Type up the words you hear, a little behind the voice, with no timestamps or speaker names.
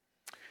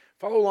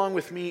Follow along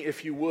with me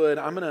if you would.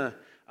 I'm going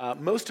to,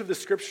 most of the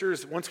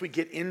scriptures, once we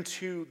get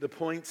into the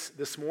points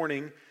this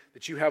morning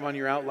that you have on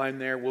your outline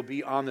there, will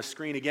be on the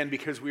screen again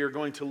because we are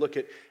going to look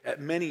at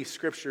many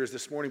scriptures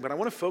this morning. But I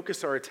want to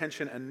focus our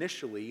attention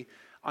initially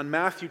on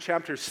Matthew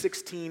chapter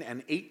 16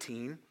 and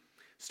 18,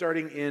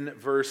 starting in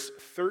verse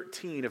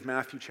 13 of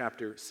Matthew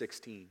chapter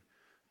 16.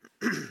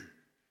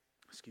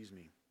 Excuse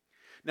me.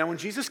 Now, when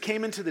Jesus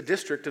came into the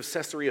district of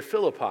Caesarea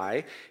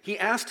Philippi, he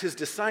asked his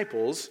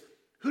disciples,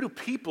 "Who do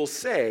people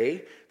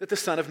say that the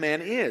Son of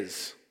Man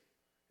is?"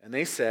 And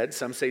they said,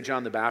 "Some say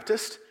John the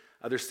Baptist,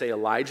 others say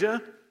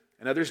Elijah,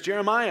 and others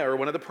Jeremiah or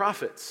one of the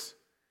prophets."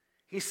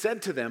 He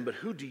said to them, "But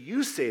who do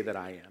you say that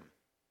I am?"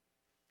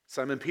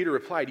 Simon Peter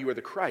replied, "You are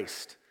the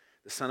Christ,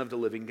 the Son of the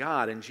living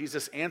God." And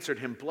Jesus answered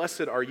him,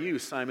 "Blessed are you,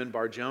 Simon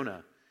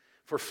Bar-Jonah,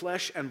 for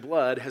flesh and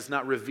blood has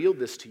not revealed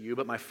this to you,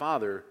 but my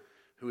Father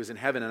who is in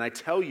heaven. And I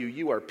tell you,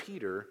 you are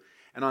Peter,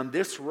 and on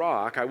this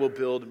rock I will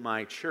build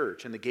my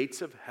church, and the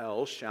gates of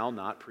hell shall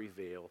not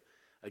prevail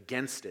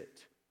against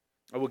it.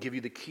 I will give you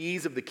the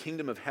keys of the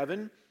kingdom of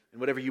heaven, and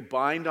whatever you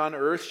bind on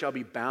earth shall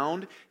be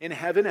bound in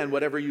heaven, and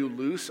whatever you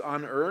loose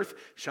on earth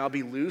shall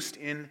be loosed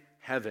in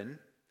heaven."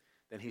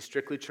 Then he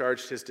strictly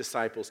charged his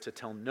disciples to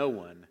tell no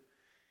one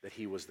that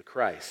he was the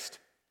Christ.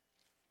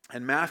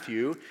 And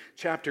Matthew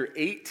chapter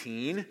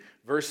 18,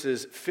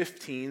 verses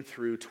 15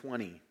 through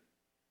 20.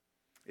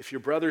 "If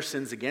your brother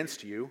sins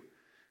against you,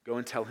 go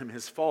and tell him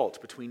his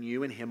fault between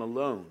you and him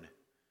alone.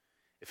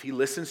 If he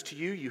listens to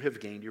you, you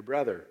have gained your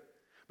brother.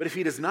 But if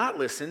he does not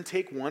listen,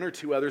 take one or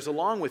two others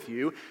along with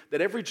you,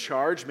 that every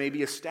charge may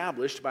be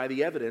established by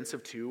the evidence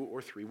of 2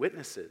 or 3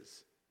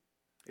 witnesses.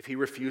 If he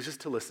refuses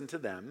to listen to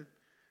them,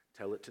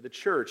 tell it to the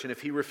church. And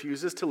if he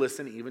refuses to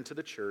listen even to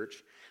the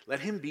church, let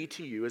him be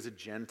to you as a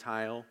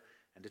Gentile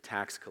and a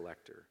tax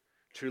collector.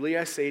 Truly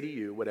I say to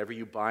you, whatever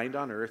you bind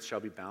on earth shall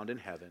be bound in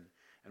heaven,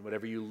 and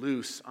whatever you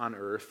loose on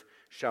earth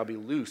shall be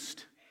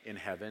loosed in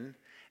heaven.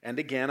 And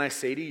again, I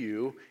say to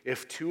you,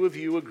 if 2 of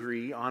you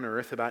agree on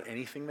earth about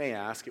anything they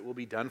ask, it will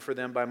be done for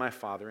them by my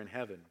Father in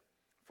heaven.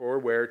 For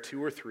where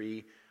 2 or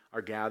 3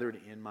 are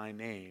gathered in my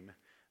name,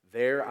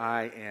 there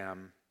I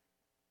am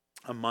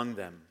among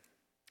them."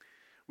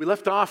 We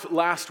left off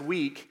last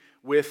week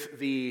with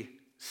the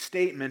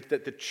statement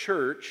that the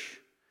church,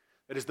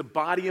 that is the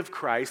body of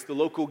Christ, the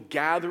local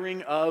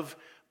gathering of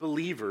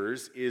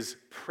believers, is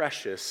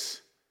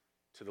precious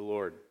to the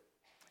Lord.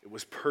 It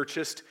was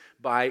purchased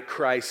by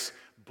Christ's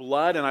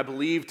blood, and I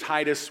believe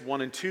Titus 1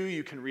 and 2,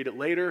 you can read it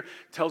later,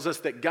 tells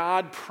us that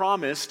God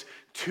promised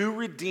to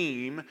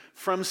redeem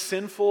from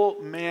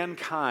sinful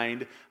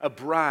mankind a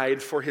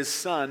bride for his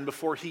Son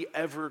before he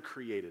ever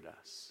created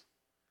us.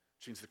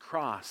 Which means the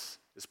cross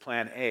is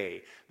plan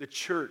A. The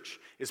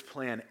church is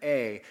plan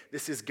A.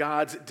 This is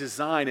God's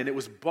design, and it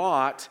was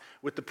bought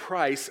with the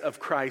price of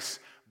Christ's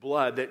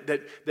blood,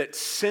 that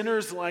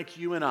sinners like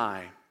you and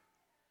I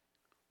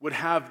would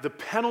have the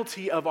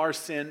penalty of our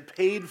sin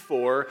paid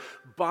for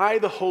by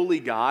the holy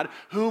God,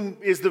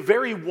 whom is the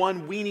very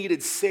one we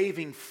needed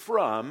saving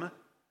from.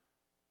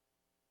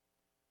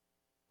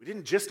 We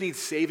didn't just need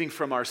saving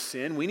from our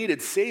sin, we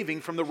needed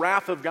saving from the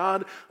wrath of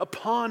God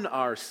upon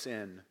our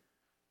sin.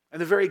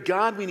 And the very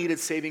God we needed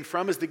saving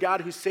from is the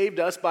God who saved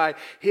us by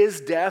his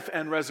death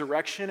and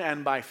resurrection,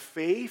 and by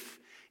faith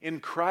in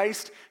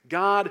Christ.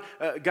 By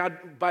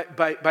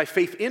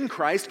faith in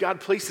Christ, God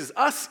places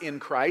us in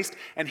Christ,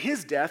 and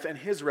his death and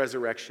his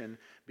resurrection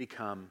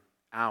become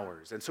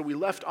ours. And so we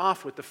left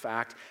off with the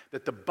fact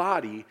that the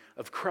body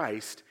of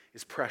Christ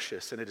is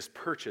precious, and it is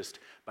purchased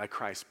by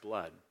Christ's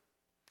blood.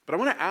 But I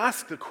want to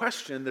ask the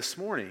question this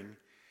morning,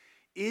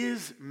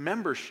 is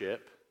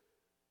membership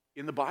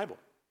in the Bible?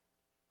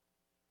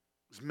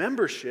 Is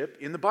membership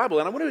in the Bible?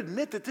 And I want to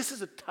admit that this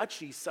is a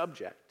touchy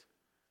subject.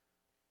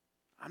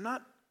 I'm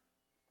not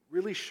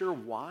really sure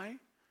why.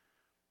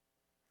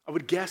 I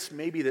would guess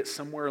maybe that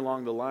somewhere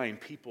along the line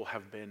people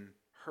have been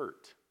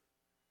hurt.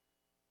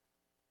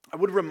 I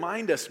would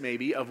remind us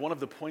maybe of one of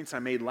the points I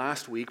made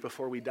last week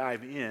before we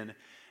dive in,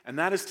 and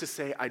that is to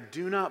say, I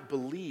do not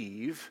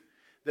believe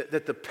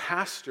that the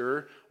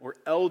pastor or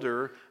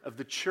elder of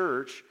the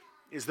church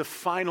is the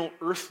final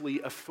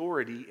earthly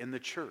authority in the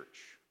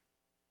church.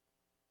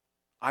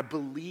 I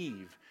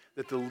believe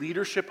that the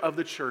leadership of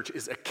the church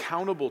is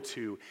accountable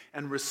to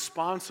and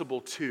responsible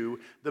to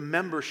the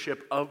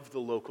membership of the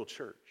local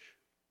church.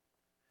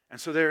 And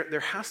so there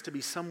has to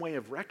be some way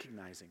of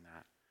recognizing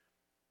that.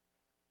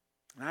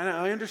 And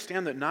I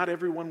understand that not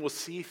everyone will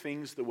see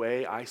things the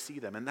way I see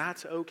them, and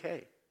that's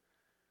okay.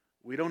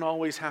 We don't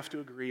always have to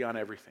agree on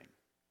everything.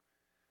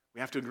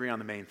 We have to agree on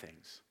the main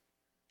things.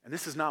 And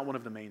this is not one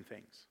of the main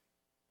things.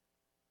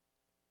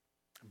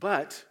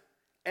 But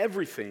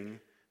everything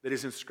that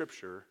is in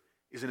Scripture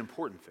is an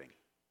important thing.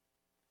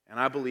 And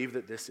I believe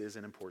that this is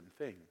an important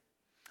thing.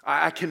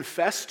 I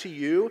confess to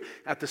you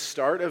at the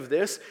start of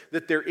this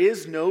that there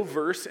is no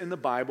verse in the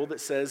Bible that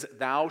says,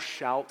 "Thou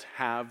shalt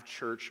have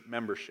church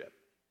membership."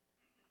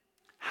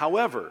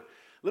 However,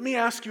 let me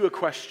ask you a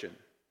question.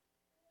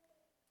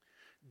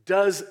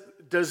 Does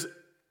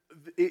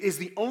is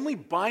the only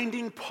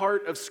binding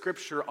part of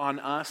Scripture on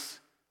us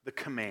the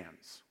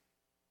commands?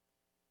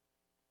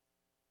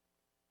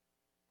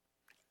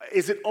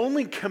 Is it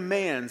only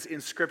commands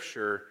in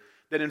Scripture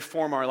that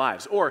inform our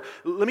lives? Or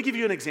let me give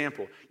you an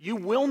example. You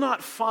will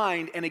not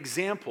find an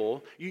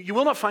example, you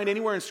will not find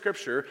anywhere in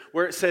Scripture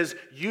where it says,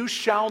 you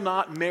shall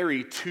not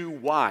marry two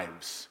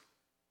wives.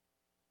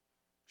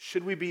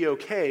 Should we be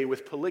okay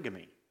with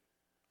polygamy?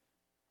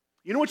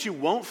 You know what you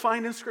won't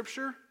find in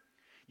Scripture?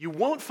 You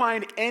won't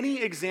find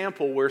any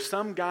example where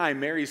some guy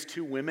marries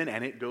two women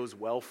and it goes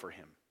well for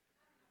him.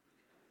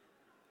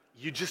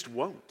 You just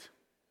won't.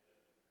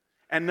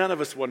 And none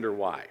of us wonder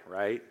why,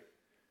 right?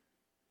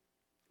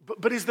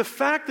 But is the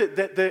fact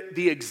that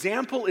the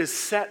example is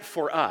set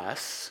for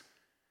us,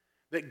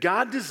 that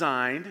God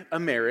designed a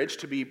marriage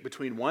to be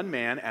between one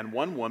man and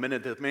one woman,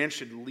 and that the man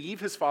should leave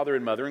his father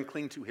and mother and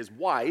cling to his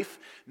wife,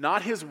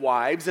 not his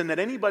wives, and that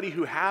anybody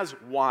who has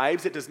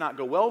wives, it does not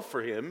go well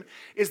for him,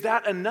 is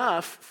that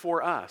enough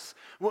for us?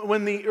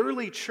 When the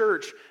early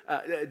church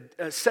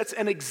sets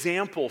an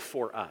example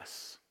for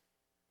us,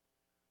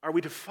 are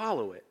we to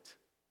follow it?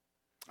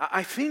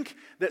 I think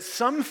that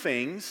some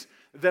things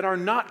that are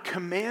not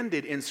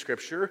commanded in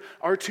Scripture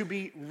are to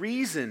be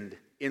reasoned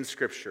in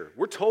Scripture.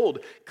 We're told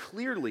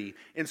clearly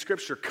in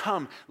Scripture,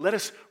 come, let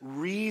us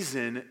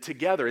reason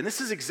together. And this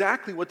is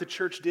exactly what the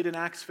church did in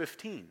Acts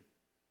 15.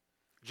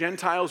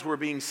 Gentiles were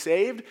being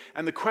saved,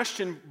 and the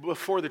question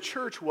before the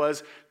church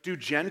was, do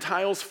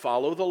Gentiles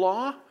follow the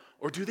law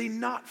or do they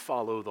not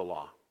follow the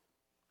law?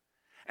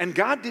 And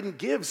God didn't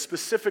give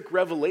specific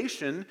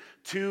revelation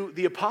to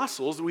the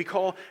apostles. We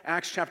call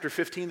Acts chapter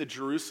 15 the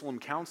Jerusalem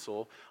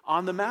Council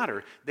on the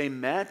matter. They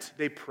met,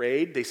 they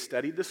prayed, they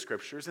studied the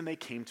Scriptures, and they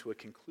came to a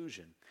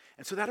conclusion.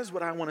 And so that is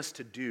what I want us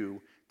to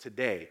do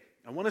today.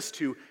 I want us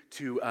to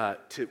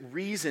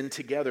reason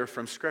together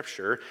from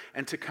Scripture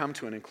and to come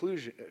to an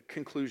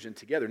conclusion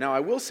together. Now, I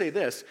will say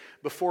this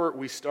before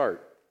we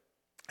start,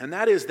 and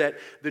that is that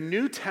the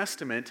New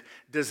Testament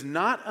does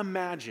not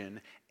imagine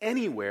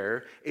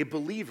anywhere a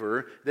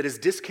believer that is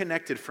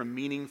disconnected from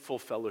meaningful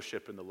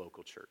fellowship in the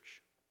local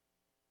church.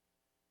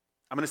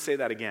 I'm going to say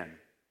that again.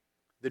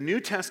 The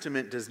New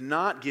Testament does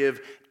not give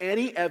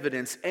any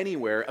evidence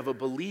anywhere of a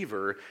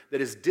believer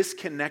that is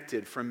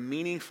disconnected from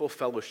meaningful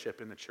fellowship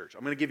in the church.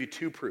 I'm going to give you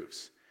two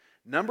proofs.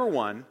 Number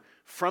one,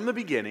 from the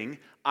beginning,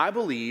 I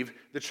believe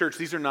the church,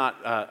 these are not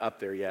up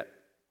there yet.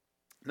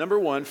 Number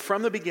one,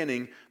 from the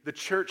beginning, the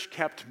church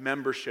kept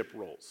membership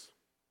rolls.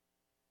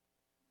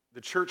 The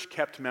church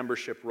kept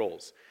membership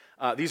rolls.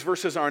 These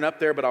verses aren't up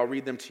there, but I'll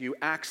read them to you.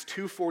 Acts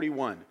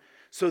 2:41.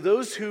 So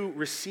those who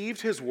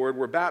received his word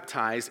were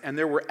baptized, and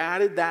there were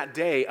added that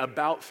day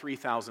about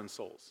 3,000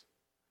 souls.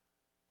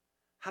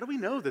 How do we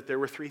know that there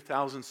were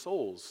 3,000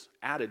 souls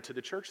added to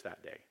the church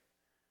that day?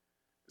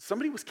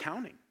 Somebody was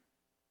counting.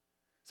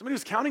 Somebody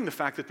was counting the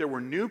fact that there were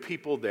new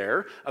people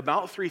there,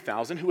 about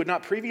 3,000, who had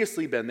not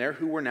previously been there,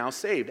 who were now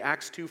saved.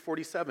 Acts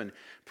 2:47,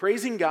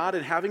 praising God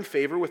and having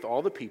favor with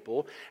all the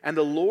people, and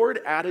the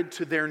Lord added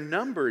to their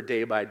number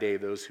day by day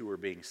those who were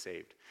being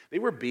saved. They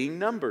were being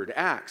numbered.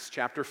 Acts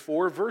chapter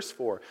 4, verse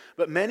 4.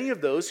 But many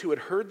of those who had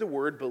heard the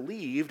word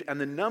believed,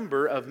 and the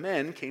number of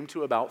men came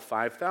to about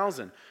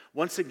 5,000.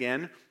 Once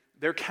again,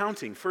 they're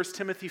counting. 1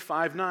 Timothy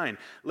 5:9,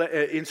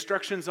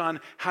 instructions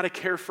on how to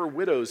care for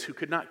widows who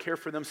could not care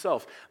for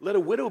themselves. Let a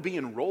widow be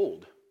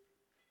enrolled.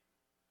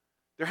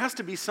 There has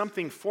to be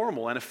something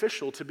formal and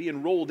official to be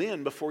enrolled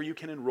in before you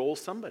can enroll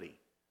somebody.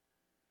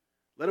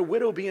 Let a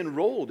widow be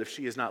enrolled if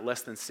she is not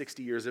less than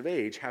 60 years of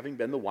age, having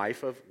been the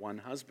wife of one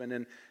husband.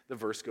 And the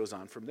verse goes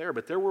on from there.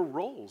 But there were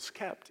rolls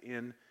kept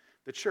in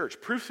the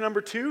church. Proof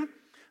number two,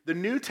 the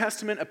New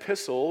Testament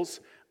epistles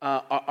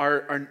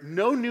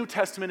no New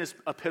Testament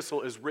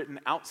epistle is written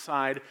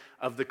outside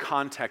of the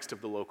context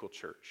of the local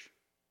church.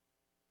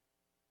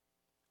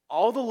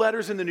 All the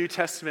letters in the New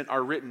Testament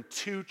are written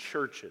to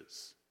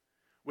churches,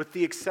 with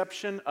the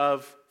exception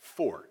of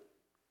 4.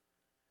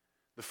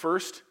 The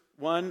first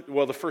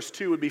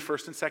two would be 1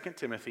 and 2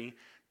 Timothy,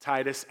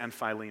 Titus, and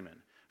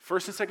Philemon.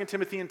 1 and 2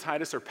 Timothy and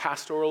Titus are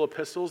pastoral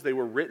epistles. They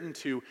were written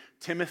to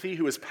Timothy,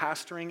 who was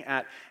pastoring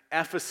at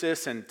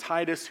Ephesus, and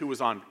Titus, who was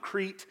on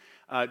Crete,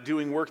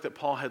 doing work that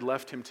Paul had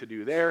left him to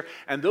do there.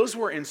 And those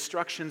were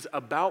instructions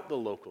about the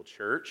local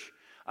church.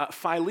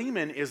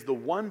 Philemon is the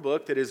one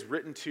book that is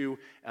written to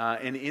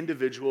an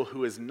individual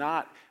who is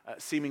not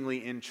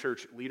seemingly in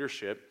church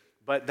leadership.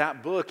 But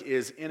that book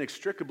is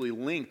inextricably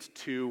linked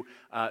to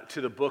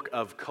the book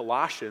of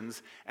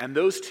Colossians, and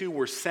those two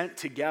were sent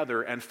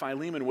together, and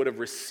Philemon would have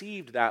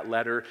received that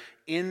letter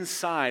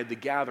inside the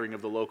gathering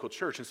of the local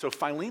church. And so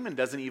Philemon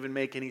doesn't even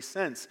make any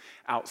sense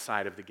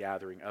outside of the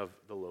gathering of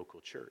the local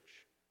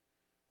church.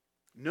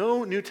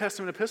 No New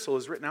Testament epistle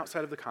is written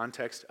outside of the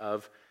context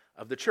of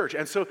the church.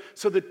 And so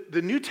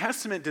the New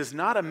Testament does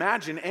not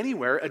imagine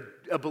anywhere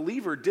a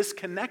believer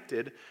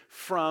disconnected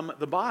from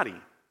the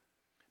body.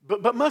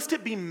 But must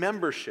it be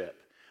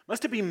membership?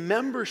 Must it be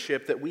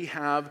membership that we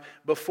have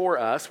before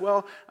us?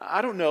 Well,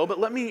 I don't know, but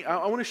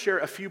I want to share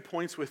a few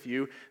points with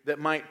you that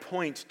might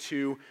point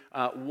to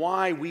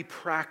why we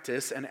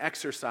practice and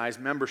exercise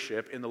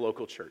membership in the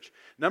local church.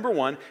 Number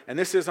one, and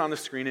this is on the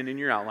screen and in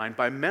your outline,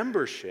 by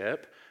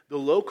membership, the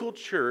local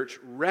church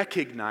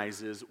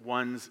recognizes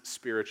one's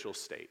spiritual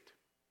state.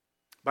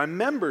 By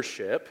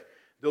membership,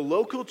 the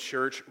local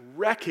church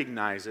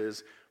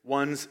recognizes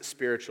one's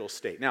spiritual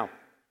state. Now,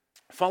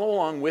 follow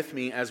along with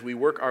me as we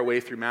work our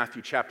way through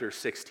Matthew chapter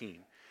 16.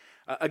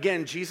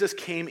 Again, Jesus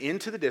came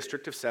into the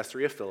district of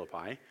Caesarea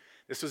Philippi.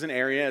 This was an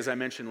area, as I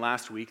mentioned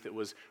last week, that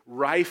was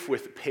rife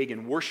with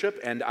pagan worship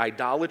and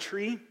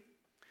idolatry.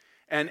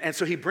 And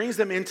so he brings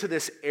them into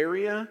this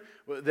area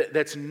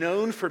that's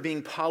known for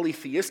being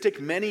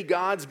polytheistic, many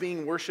gods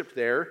being worshipped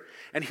there.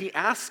 And he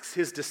asks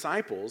his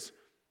disciples,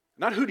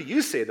 not who do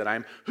you say that I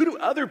am, who do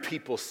other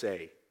people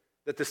say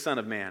that the Son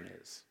of Man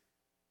is?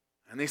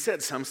 And they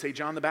said, some say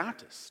John the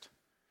Baptist.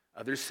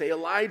 Others say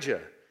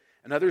Elijah,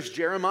 and others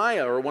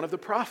Jeremiah or one of the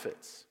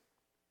prophets.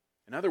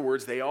 In other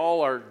words, they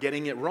all are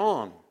getting it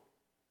wrong.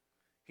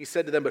 He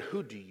said to them, but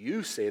who do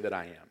you say that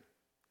I am?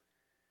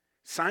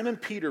 Simon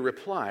Peter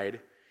replied,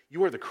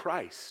 you are the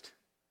Christ,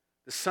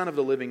 the Son of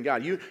the living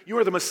God. You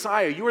are the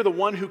Messiah. You are the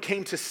one who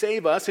came to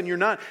save us, and you're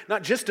not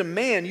just a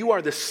man, you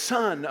are the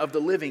Son of the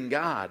living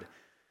God.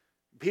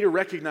 Peter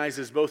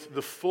recognizes both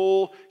the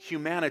full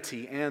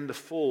humanity and the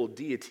full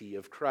deity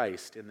of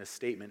Christ in this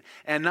statement.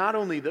 And not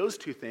only those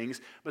two things,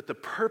 but the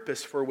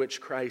purpose for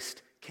which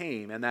Christ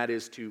came, and that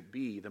is to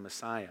be the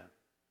Messiah.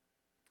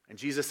 And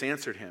Jesus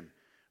answered him,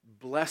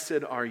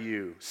 blessed are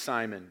you,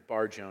 Simon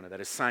Bar-Jonah,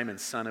 that is Simon,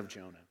 son of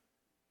Jonah.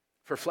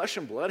 For flesh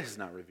and blood has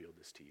not revealed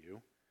this to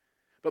you,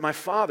 but my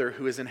Father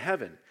who is in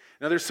heaven.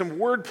 Now there's some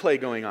wordplay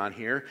going on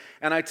here,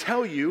 and I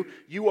tell you,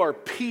 you are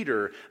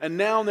Peter, a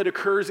noun that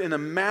occurs in a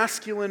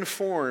masculine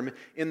form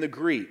in the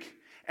Greek.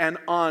 And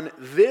on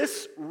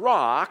this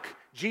rock,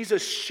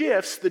 Jesus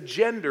shifts the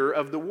gender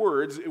of the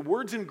words.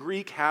 Words in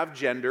Greek have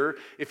gender.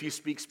 If you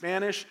speak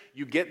Spanish,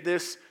 you get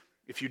this.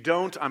 If you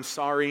don't, I'm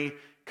sorry.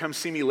 Come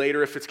see me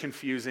later if it's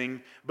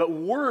confusing. But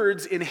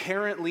words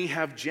inherently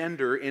have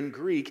gender in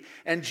Greek,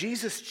 and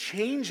Jesus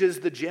changes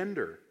the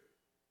gender.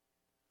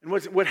 And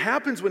what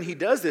happens when he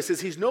does this is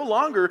he's no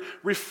longer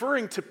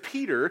referring to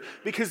Peter,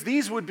 because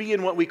these would be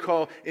in what we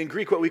call, in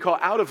Greek, what we call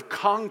out of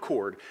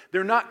concord.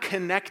 They're not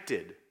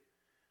connected.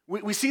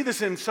 We see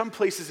this in some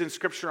places in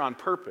Scripture on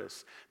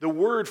purpose. The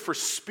word for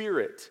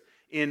spirit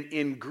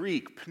in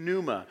Greek,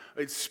 pneuma,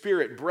 it's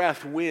spirit,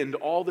 breath, wind,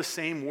 all the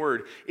same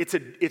word. It's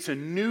a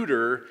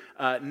neuter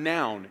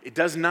noun. It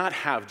does not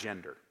have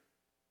gender.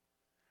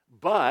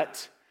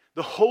 But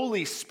the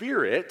Holy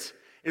Spirit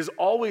is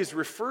always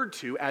referred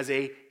to as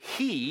a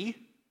he,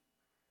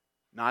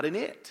 not an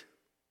it.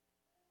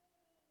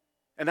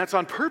 And that's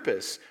on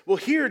purpose. Well,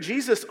 here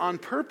Jesus on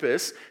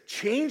purpose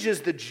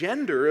changes the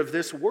gender of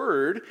this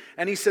word,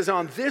 and he says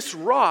on this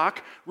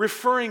rock,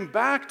 referring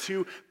back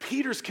to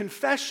Peter's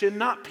confession,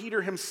 not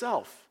Peter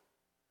himself.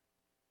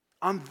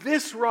 On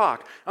this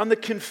rock, on the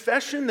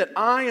confession that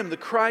I am the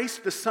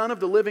Christ, the Son of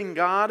the living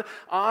God,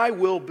 I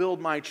will build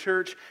my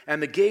church,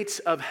 and the gates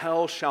of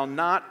hell shall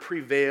not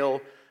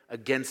prevail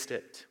against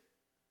it.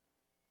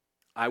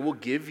 I will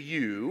give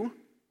you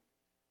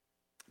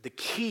the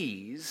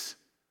keys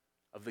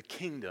of the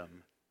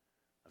kingdom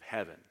of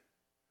heaven.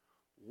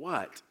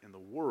 What in the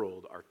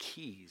world are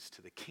keys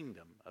to the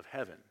kingdom of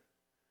heaven?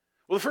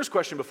 Well, the first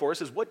question before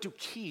us is, what do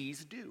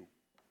keys do?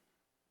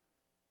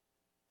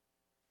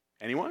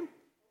 Anyone?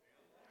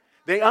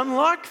 They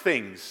unlock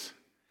things.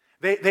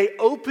 They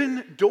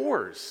open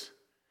doors.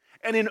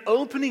 And in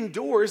opening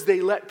doors,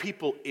 they let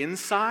people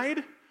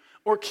inside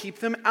or keep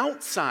them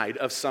outside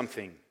of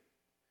something.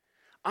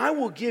 I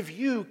will give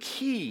you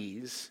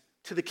keys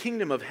to the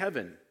kingdom of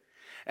heaven.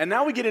 And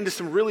now we get into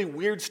some really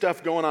weird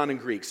stuff going on in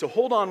Greek. So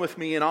hold on with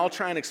me and I'll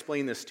try and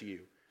explain this to you.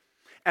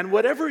 And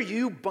whatever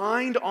you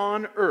bind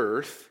on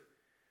earth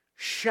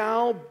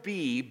shall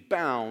be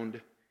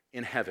bound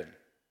in heaven.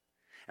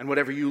 And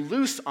whatever you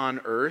loose on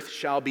earth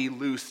shall be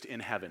loosed in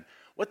heaven.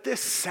 What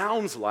this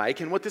sounds like,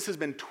 and what this has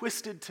been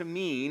twisted to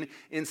mean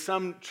in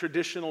some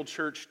traditional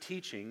church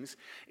teachings,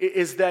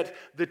 is that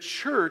the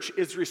church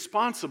is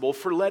responsible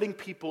for letting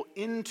people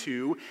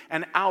into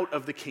and out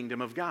of the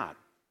kingdom of God.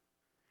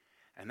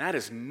 And that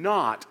is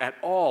not at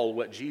all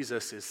what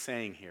Jesus is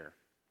saying here.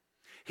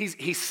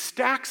 He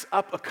stacks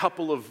up a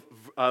couple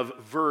of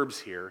verbs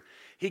here.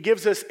 He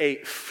gives us a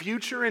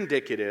future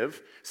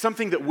indicative,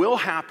 something that will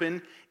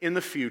happen in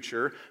the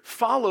future,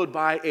 followed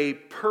by a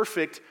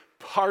perfect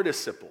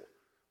participle.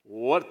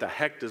 What the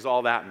heck does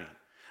all that mean?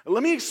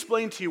 Let me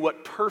explain to you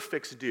what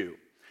perfects do.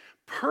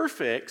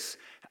 Perfects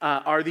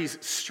are these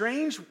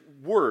strange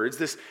words,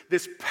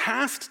 this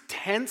past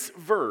tense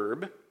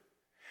verb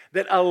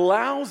that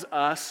allows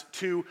us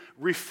to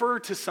refer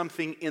to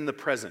something in the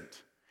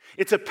present.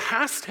 It's a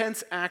past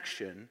tense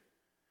action,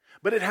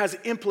 but it has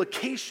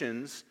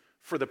implications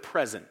for the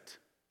present.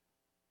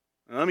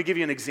 Now, let me give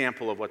you an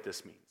example of what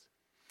this means.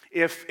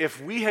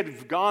 If we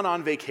had gone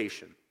on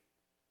vacation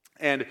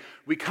And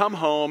we come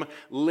home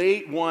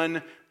late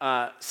one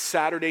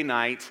Saturday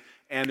night,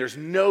 and there's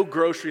no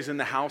groceries in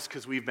the house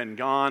because we've been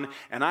gone.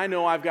 And I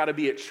know I've got to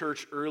be at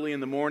church early in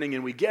the morning,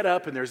 and we get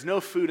up, and there's no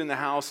food in the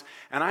house.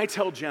 And I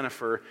tell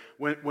Jennifer,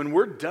 when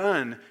we're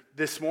done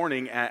this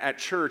morning at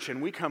church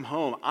and we come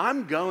home,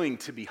 I'm going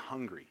to be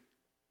hungry.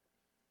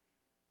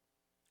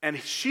 And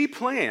she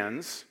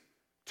plans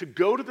to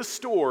go to the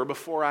store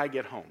before I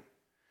get home.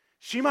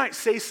 She might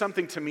say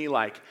something to me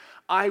like,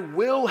 I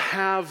will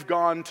have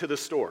gone to the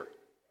store.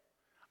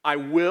 I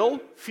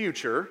will,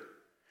 future,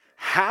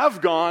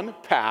 have gone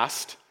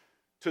past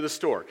to the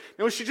store.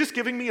 Now, is she just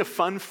giving me a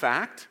fun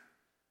fact?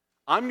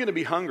 I'm going to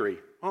be hungry.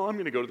 Oh, I'm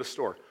going to go to the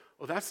store.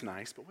 Oh, that's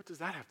nice, but what does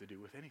that have to do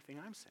with anything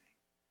I'm saying?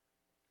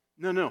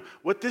 No.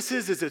 What this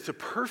is it's a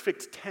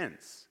perfect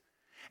tense.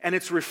 And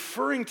it's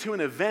referring to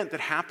an event that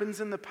happens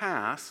in the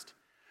past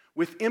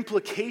with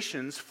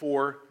implications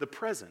for the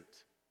present.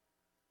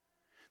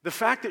 The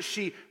fact that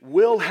she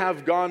will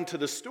have gone to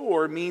the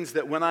store means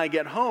that when I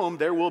get home,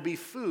 there will be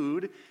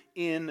food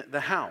in the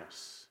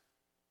house.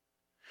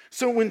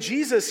 So when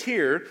Jesus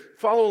here,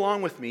 follow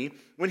along with me,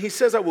 when he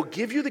says, I will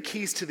give you the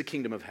keys to the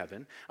kingdom of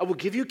heaven, I will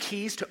give you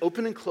keys to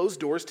open and close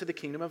doors to the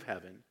kingdom of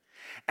heaven,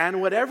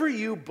 and whatever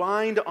you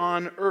bind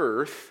on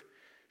earth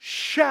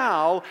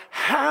shall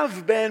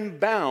have been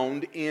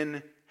bound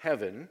in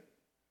heaven,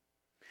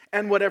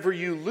 and whatever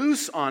you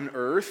loose on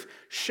earth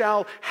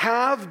shall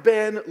have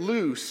been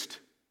loosed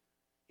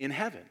in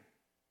heaven.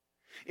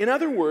 In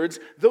other words,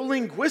 though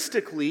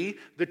linguistically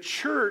the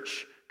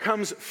church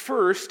comes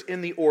first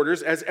in the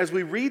orders, as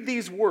we read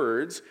these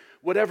words,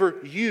 whatever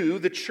you,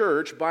 the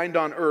church, bind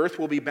on earth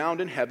will be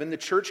bound in heaven. The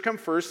church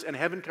comes first and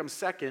heaven comes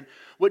second.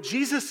 What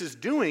Jesus is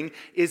doing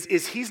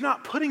is he's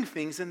not putting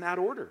things in that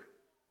order.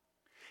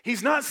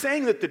 He's not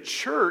saying that the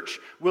church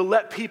will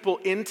let people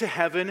into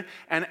heaven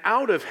and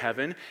out of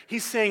heaven.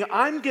 He's saying,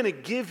 I'm going to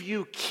give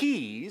you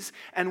keys,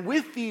 and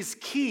with these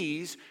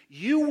keys,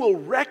 you will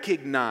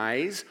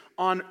recognize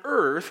on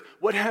earth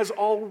what has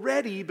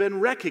already been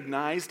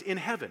recognized in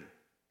heaven.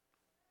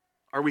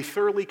 Are we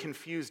thoroughly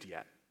confused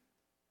yet?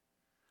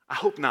 I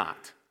hope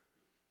not.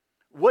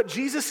 What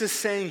Jesus is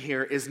saying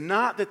here is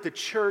not that the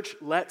church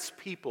lets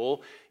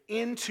people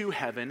into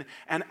heaven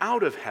and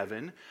out of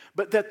heaven,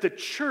 but that the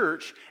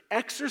church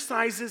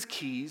exercises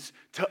keys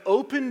to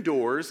open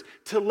doors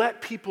to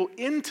let people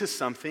into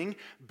something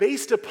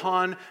based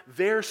upon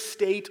their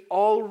state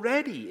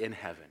already in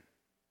heaven.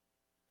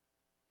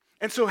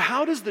 And so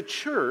how does the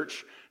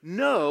church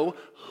know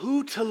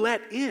who to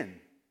let in?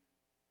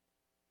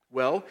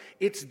 Well,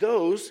 it's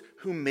those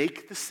who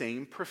make the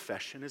same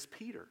profession as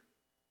Peter.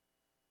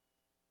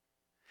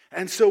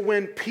 And so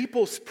when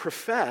people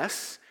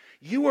profess,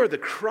 you are the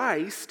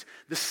Christ,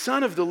 the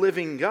Son of the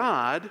living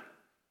God,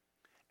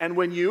 and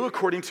when you,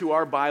 according to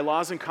our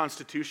bylaws and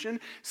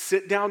constitution,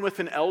 sit down with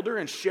an elder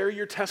and share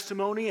your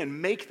testimony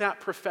and make that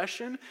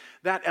profession,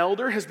 that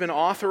elder has been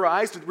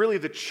authorized. Really,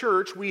 the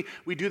church, we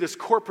do this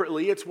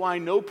corporately. It's why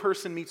no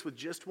person meets with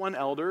just one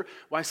elder,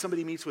 why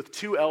somebody meets with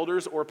two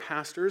elders or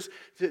pastors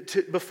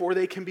before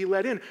they can be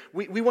let in.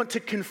 We want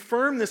to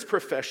confirm this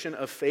profession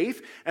of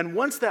faith, and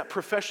once that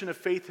profession of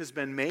faith has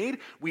been made,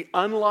 we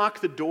unlock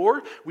the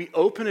door, we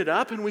open it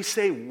up, and we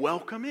say,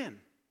 welcome in.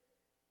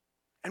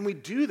 And we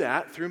do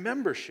that through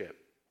membership.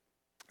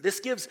 This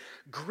gives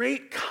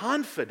great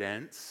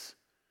confidence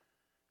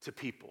to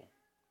people.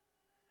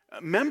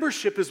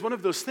 Membership is one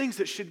of those things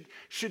that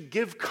should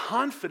give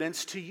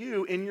confidence to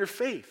you in your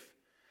faith.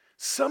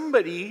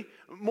 Somebody,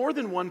 more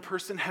than one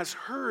person, has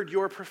heard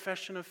your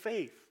profession of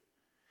faith.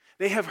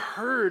 They have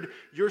heard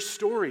your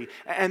story,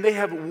 and they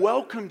have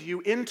welcomed you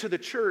into the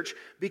church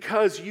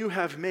because you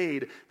have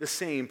made the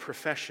same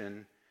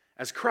profession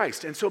as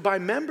Christ. And so by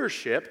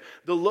membership,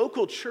 the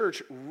local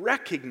church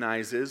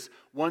recognizes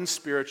one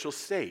spiritual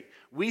state.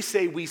 We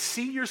say, we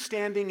see your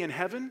standing in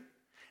heaven,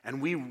 and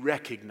we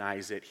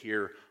recognize it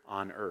here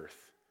on earth.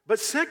 But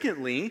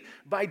secondly,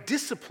 by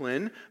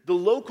discipline, the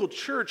local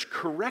church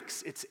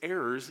corrects its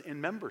errors in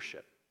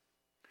membership.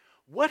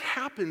 What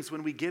happens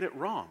when we get it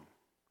wrong?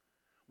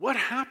 What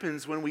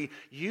happens when we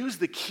use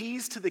the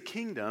keys to the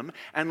kingdom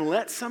and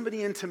let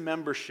somebody into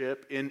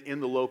membership in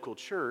the local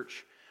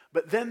church,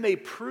 but then they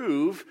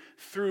prove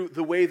through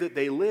the way that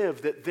they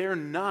live that they're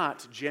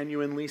not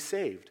genuinely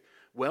saved?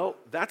 Well,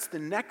 that's the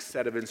next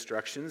set of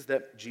instructions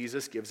that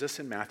Jesus gives us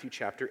in Matthew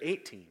chapter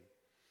 18.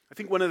 I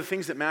think one of the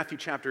things that Matthew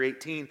chapter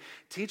 18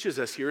 teaches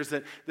us here is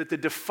that the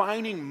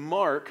defining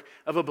mark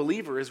of a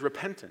believer is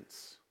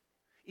repentance,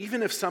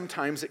 even if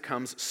sometimes it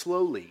comes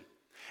slowly.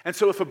 And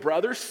so if a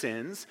brother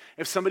sins,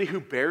 if somebody who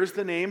bears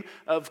the name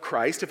of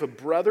Christ, if a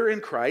brother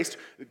in Christ,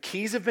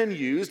 keys have been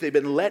used, they've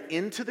been let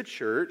into the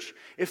church,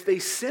 if they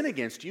sin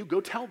against you, go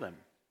tell them.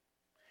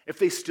 If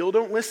they still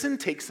don't listen,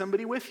 take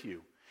somebody with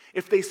you.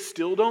 If they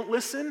still don't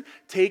listen,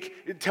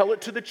 tell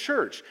it to the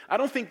church. I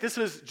don't think this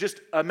is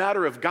just a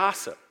matter of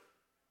gossip.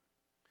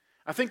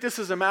 I think this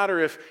is a matter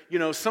if,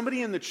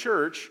 somebody in the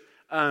church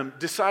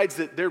decides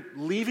that they're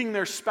leaving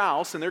their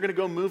spouse and they're going to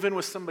go move in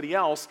with somebody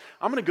else,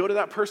 I'm going to go to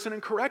that person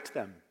and correct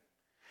them.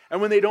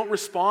 And when they don't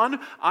respond,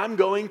 I'm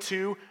going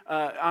to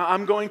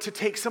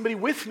take somebody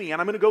with me, and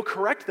I'm going to go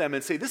correct them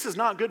and say, this is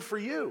not good for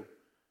you.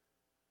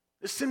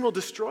 This sin will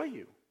destroy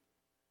you.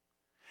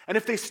 And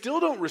if they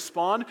still don't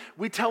respond,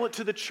 we tell it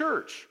to the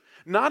church,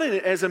 not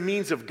as a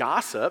means of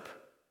gossip,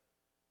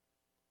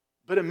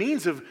 but a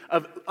means of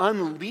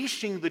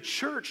unleashing the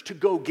church to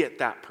go get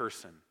that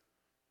person.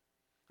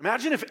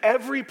 Imagine if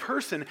every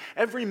person,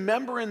 every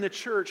member in the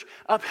church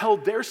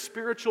upheld their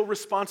spiritual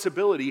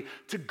responsibility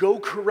to go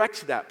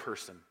correct that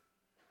person.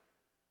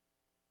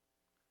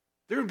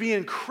 There would be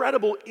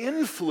incredible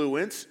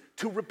influence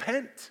to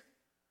repent,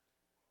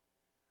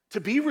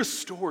 to be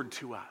restored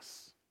to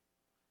us.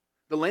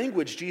 The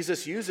language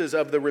Jesus uses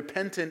of the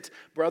repentant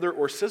brother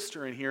or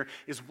sister in here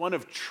is one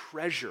of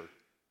treasure.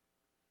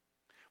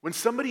 When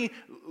somebody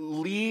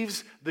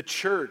leaves the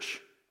church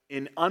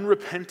in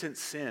unrepentant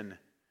sin,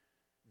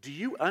 do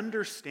you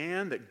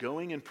understand that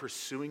going and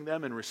pursuing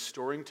them and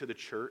restoring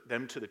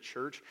them to the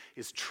church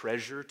is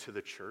treasure to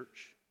the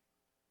church?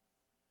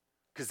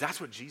 Because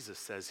that's what Jesus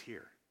says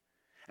here.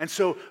 And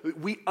so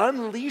we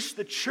unleash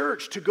the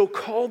church to go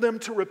call them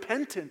to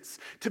repentance,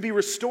 to be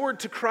restored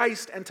to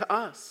Christ and to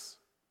us.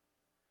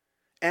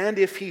 And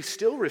if he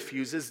still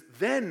refuses,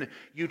 then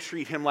you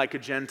treat him like a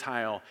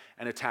Gentile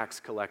and a tax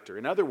collector.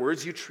 In other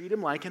words, you treat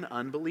him like an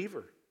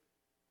unbeliever.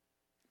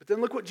 But then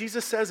look what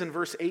Jesus says in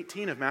verse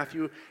 18 of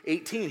Matthew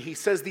 18. He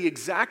says the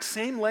exact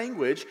same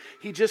language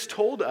he just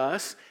told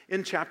us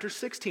in chapter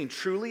 16.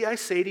 Truly I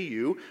say to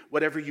you,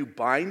 whatever you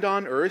bind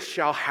on earth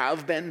shall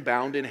have been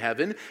bound in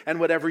heaven, and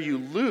whatever you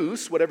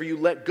loose, whatever you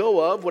let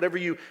go of, whatever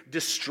you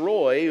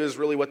destroy, is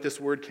really what this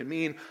word can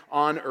mean,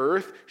 on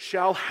earth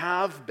shall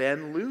have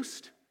been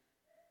loosed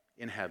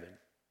in heaven.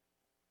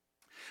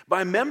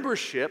 By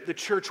membership, the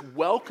church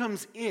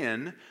welcomes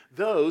in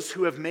those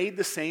who have made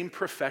the same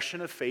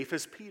profession of faith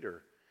as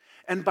Peter.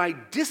 And by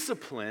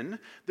discipline,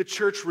 the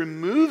church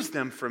removes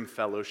them from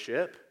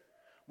fellowship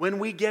when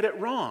we get it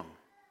wrong.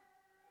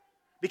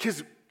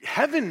 Because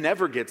heaven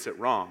never gets it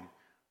wrong.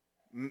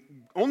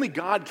 Only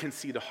God can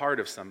see the heart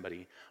of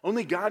somebody.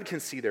 Only God can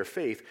see their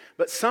faith.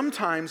 But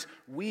sometimes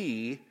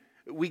we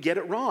get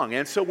it wrong.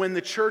 And so when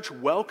the church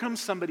welcomes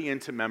somebody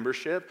into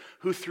membership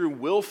who through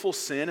willful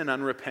sin and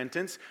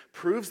unrepentance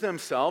proves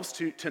themselves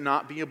to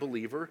not be a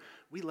believer,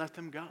 we let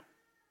them go.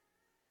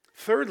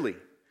 Thirdly,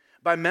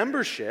 by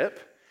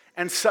membership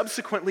and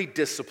subsequently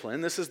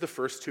discipline, this is the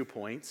first 2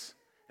 points,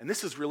 and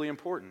this is really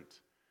important.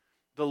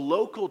 The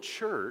local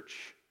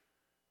church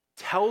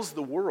tells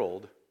the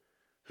world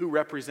who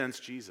represents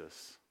Jesus.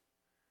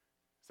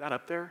 Is that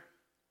up there?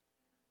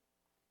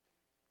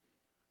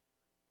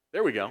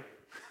 There we go.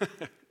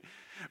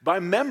 By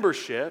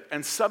membership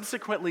and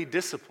subsequently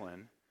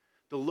discipline,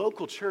 the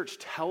local church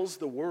tells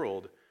the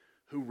world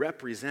who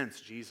represents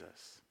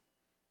Jesus.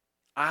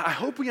 I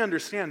hope we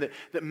understand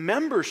that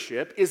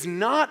membership is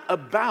not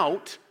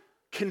about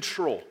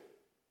control.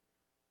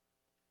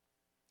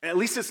 At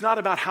least it's not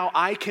about how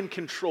I can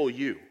control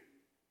you.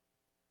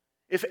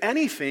 If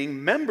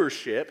anything,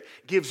 membership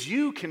gives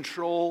you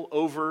control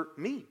over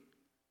me.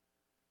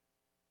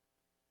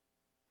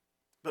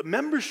 But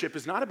membership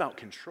is not about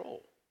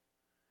control.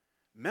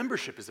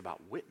 Membership is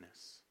about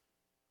witness.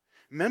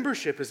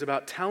 Membership is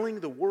about telling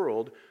the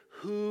world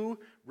who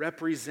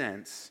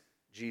represents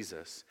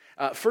Jesus.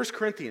 1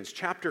 Corinthians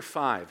chapter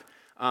 5,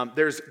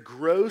 there's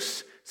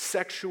gross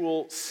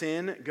sexual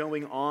sin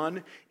going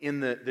on in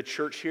the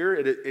church here.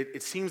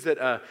 It seems that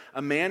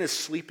a man is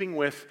sleeping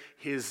with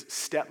his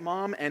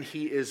stepmom and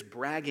he is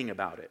bragging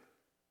about it.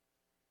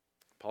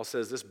 Paul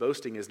says this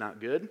boasting is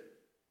not good.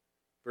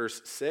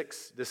 Verse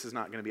 6, this is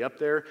not going to be up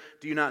there.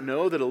 Do you not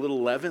know that a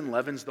little leaven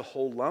leavens the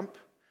whole lump?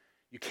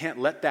 You can't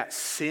let that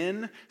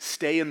sin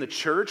stay in the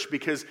church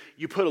because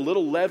you put a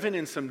little leaven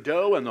in some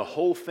dough and the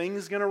whole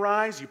thing's going to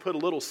rise. You put a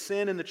little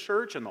sin in the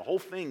church and the whole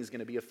thing's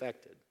going to be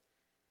affected.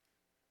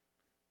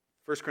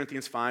 1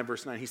 Corinthians 5,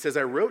 verse 9, he says,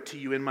 I wrote to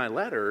you in my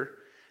letter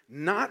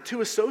not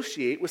to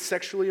associate with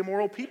sexually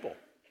immoral people.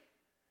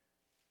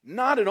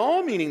 Not at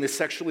all meaning the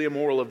sexually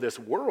immoral of this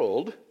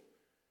world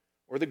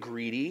or the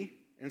greedy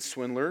and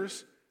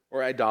swindlers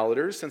or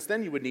idolaters, since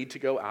then you would need to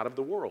go out of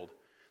the world.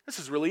 This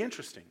is really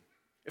interesting.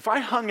 If I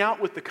hung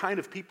out with the kind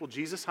of people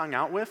Jesus hung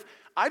out with,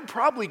 I'd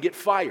probably get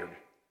fired.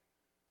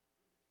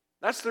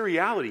 That's the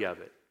reality of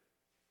it.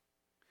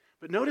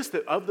 But notice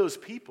that of those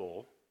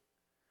people,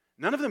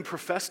 none of them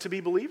professed to be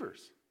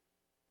believers.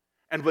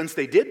 And once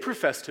they did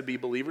profess to be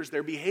believers,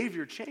 their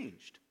behavior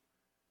changed.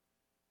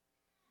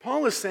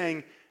 Paul is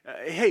saying,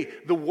 hey,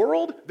 the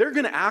world, they're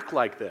going to act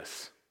like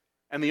this.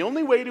 And the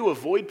only way to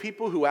avoid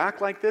people who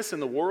act like this in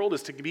the world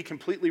is to be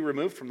completely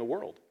removed from the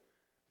world.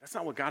 That's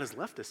not what God has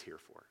left us here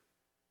for.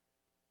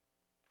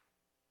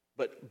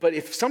 But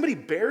if somebody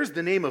bears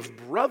the name of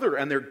brother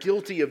and they're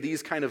guilty of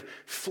these kind of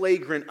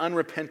flagrant,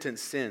 unrepentant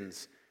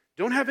sins,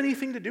 don't have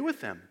anything to do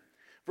with them.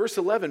 Verse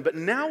 11, but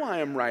now I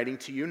am writing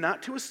to you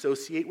not to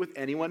associate with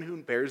anyone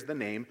who bears the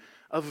name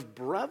of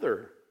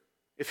brother,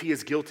 if he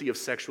is guilty of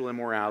sexual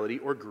immorality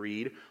or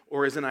greed,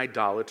 or is an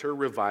idolater,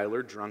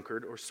 reviler,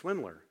 drunkard, or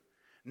swindler.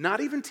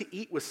 not even to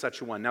eat with such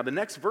a one. Now, the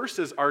next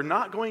verses are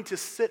not going to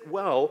sit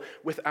well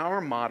with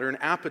our modern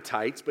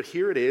appetites, but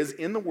here it is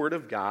in the Word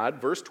of God,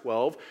 verse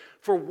 12.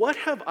 For what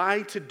have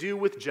I to do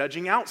with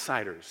judging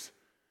outsiders?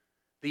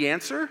 The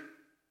answer?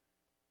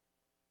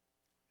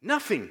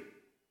 Nothing.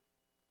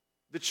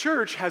 The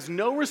church has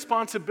no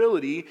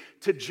responsibility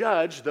to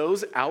judge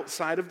those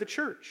outside of the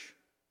church.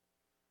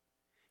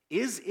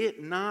 Is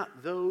it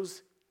not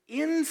those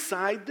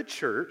inside the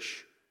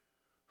church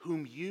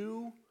whom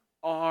you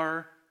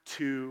are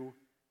to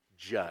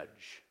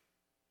judge?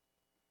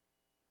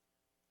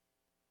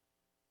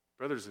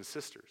 Brothers and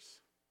sisters,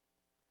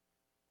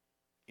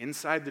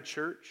 inside the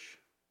church,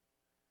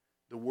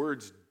 the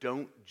words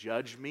 "don't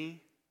judge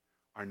me"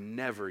 are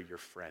never your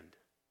friend.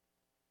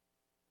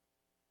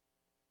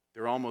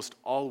 They're almost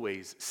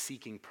always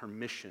seeking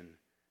permission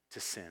to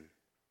sin.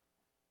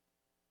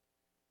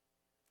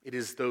 It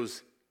is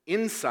those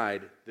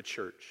inside the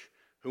church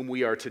whom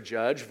we are to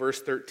judge.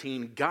 Verse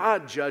 13,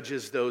 God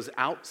judges those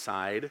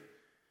outside.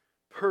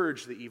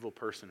 Purge the evil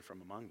person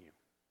from among you.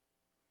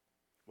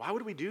 Why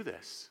would we do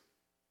this?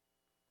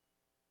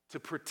 To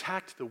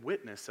protect the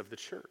witness of the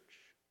church.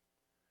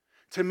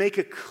 To make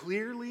a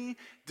clearly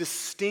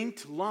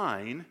distinct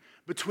line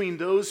between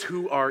those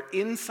who are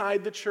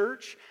inside the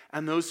church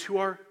and those who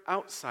are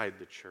outside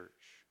the church.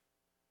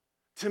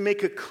 To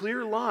make a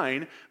clear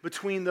line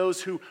between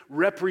those who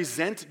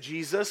represent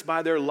Jesus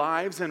by their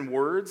lives and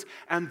words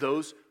and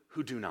those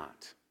who do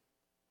not.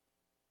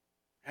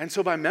 And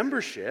so by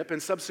membership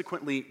and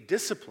subsequently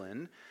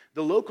discipline,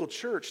 the local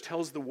church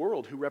tells the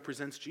world who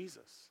represents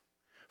Jesus.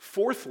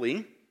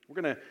 Fourthly,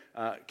 we're going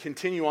to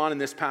continue on in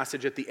this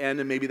passage at the end,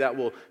 and maybe that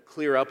will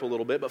clear up a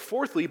little bit. But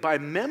fourthly, by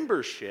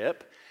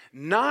membership,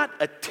 not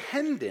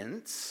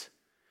attendance,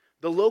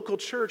 the local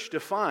church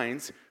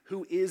defines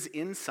who is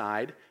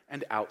inside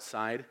and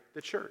outside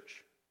the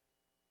church.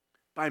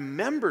 By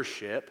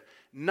membership,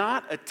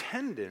 not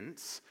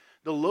attendance,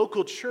 the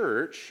local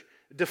church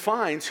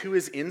defines who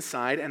is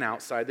inside and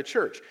outside the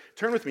church.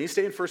 Turn with me,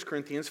 stay in 1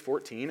 Corinthians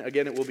 14.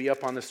 Again, it will be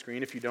up on the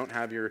screen if you don't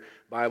have your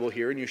Bible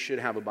here, and you should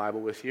have a Bible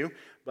with you.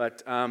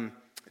 But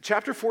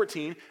chapter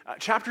 14,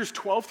 chapters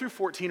 12 through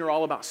 14 are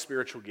all about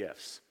spiritual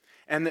gifts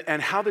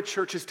and how the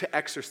church is to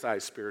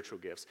exercise spiritual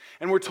gifts.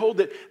 And we're told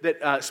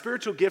that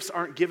spiritual gifts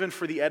aren't given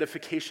for the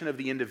edification of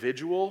the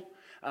individual.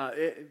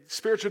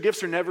 Spiritual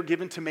gifts are never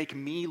given to make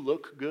me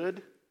look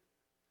good.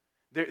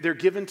 They're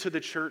given to the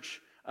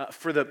church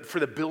for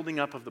the building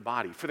up of the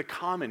body, for the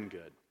common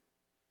good.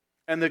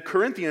 And the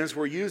Corinthians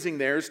were using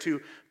theirs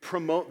to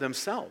promote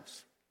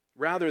themselves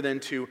rather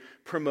than to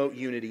promote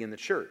unity in the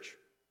church.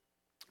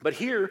 But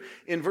here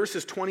in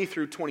verses 20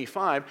 through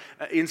 25,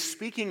 in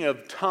speaking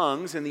of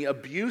tongues and the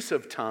abuse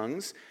of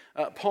tongues,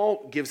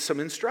 Paul gives some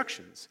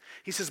instructions.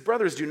 He says,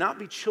 brothers, do not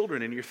be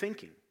children in your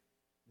thinking.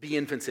 Be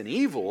infants in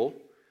evil,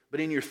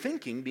 but in your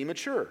thinking be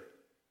mature.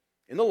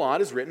 In the law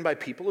it is written, by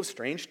people of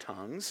strange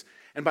tongues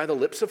and by the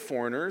lips of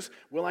foreigners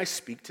will I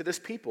speak to this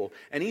people.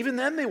 And even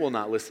then they will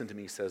not listen to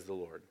me, says the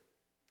Lord.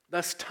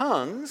 Thus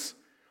tongues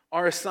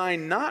are a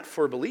sign not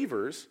for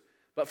believers,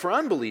 but for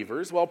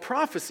unbelievers, while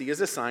prophecy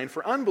is a sign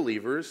for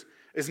unbelievers,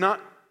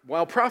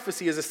 while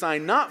prophecy is a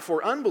sign not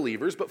for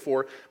unbelievers, but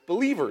for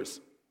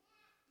believers.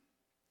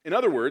 In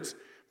other words,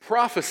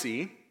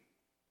 prophecy,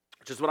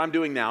 which is what I'm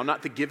doing now,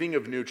 not the giving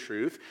of new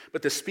truth,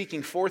 but the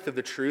speaking forth of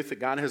the truth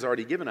that God has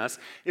already given us,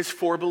 is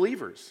for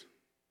believers.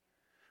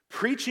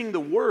 Preaching the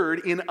word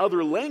in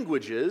other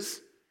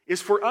languages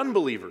is for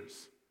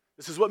unbelievers.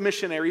 This is what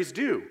missionaries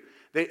do.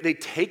 They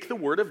take the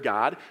word of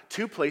God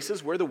to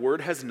places where the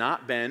word has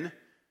not been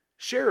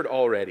shared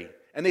already,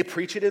 and they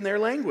preach it in their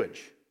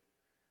language.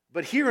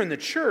 But here in the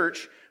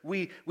church,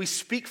 we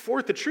speak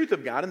forth the truth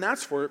of God, and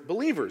that's for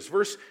believers.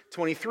 Verse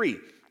 23,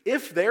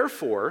 if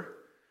therefore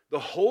the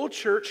whole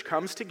church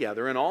comes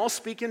together and all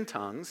speak in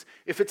tongues,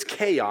 if it's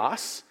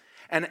chaos,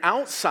 and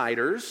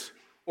outsiders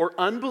or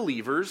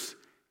unbelievers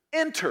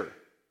enter.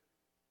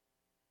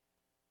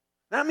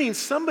 That means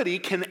somebody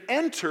can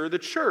enter the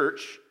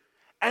church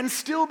and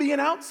still be an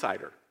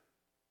outsider.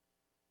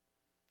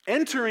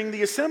 Entering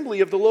the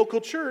assembly of the local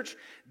church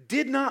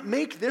did not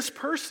make this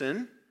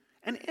person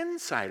an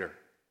insider.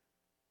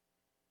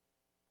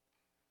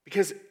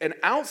 Because an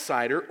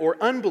outsider or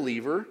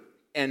unbeliever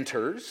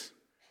enters,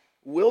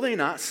 will they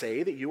not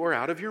say that you are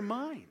out of your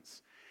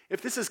minds?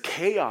 If this is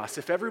chaos,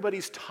 if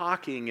everybody's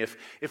talking,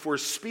 if we're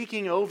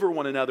speaking over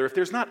one another, if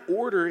there's not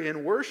order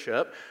in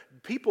worship,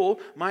 people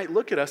might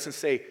look at us and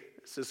say,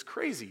 this is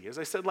crazy. As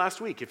I said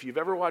last week, if you've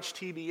ever watched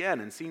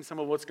TBN and seen some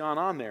of what's gone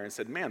on there and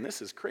said, man,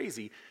 this is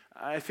crazy,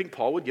 I think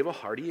Paul would give a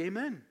hearty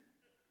amen.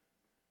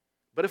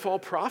 But if all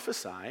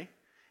prophesy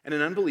and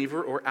an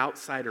unbeliever or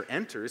outsider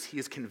enters, he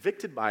is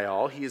convicted by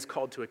all, he is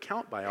called to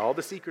account by all,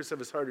 the secrets of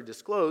his heart are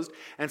disclosed,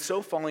 and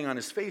so falling on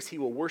his face, he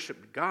will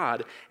worship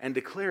God and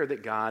declare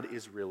that God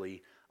is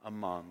really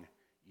among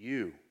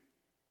you.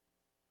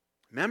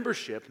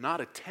 Membership,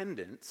 not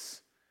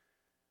attendance,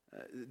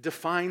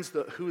 defines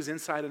who is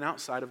inside and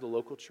outside of the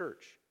local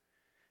church.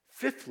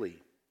 Fifthly,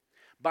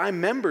 by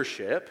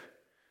membership,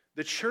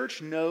 The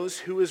church knows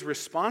who is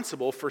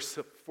responsible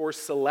for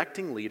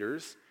selecting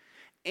leaders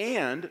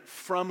and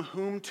from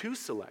whom to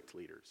select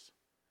leaders.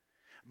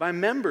 By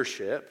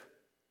membership,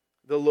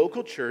 the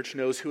local church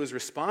knows who is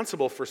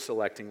responsible for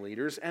selecting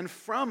leaders and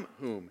from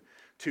whom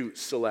to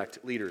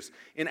select leaders.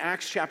 In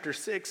Acts chapter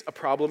 6, a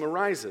problem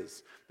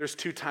arises. There's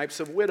two types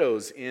of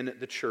widows in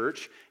the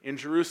church in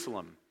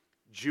Jerusalem: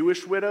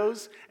 Jewish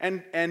widows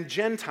and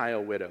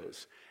Gentile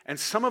widows. And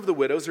some of the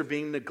widows are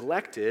being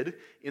neglected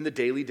in the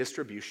daily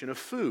distribution of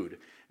food.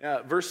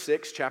 Verse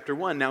 6, chapter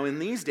 1. Now in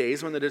these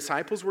days, when the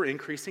disciples were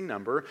increasing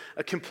number,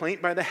 a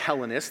complaint by the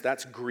Hellenists,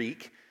 that's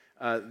Greek,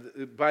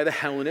 by the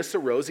Hellenists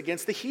arose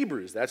against the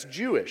Hebrews, that's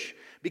Jewish,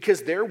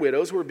 because their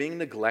widows were being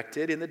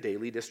neglected in the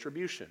daily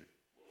distribution.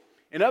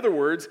 In other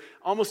words,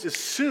 almost as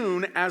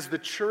soon as the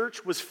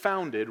church was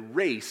founded,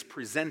 race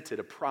presented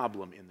a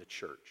problem in the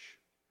church.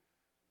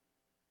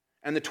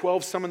 And the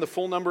 12 summoned the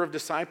full number of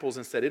disciples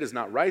and said, "It is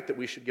not right that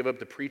we should give up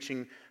the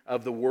preaching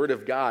of the word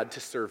of God to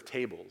serve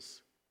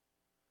tables."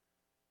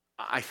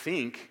 I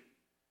think,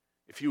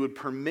 if you would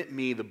permit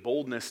me the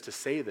boldness to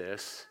say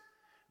this,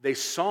 they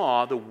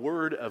saw the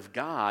word of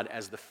God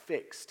as the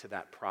fix to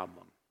that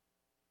problem.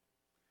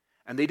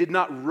 And they did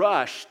not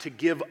rush to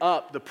give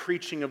up the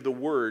preaching of the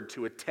word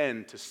to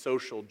attend to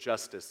social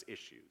justice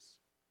issues.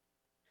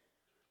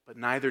 But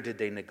neither did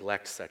they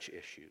neglect such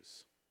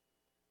issues.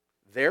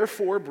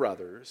 Therefore,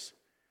 brothers,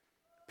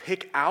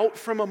 pick out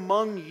from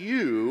among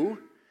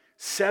you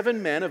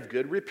 7 men of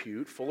good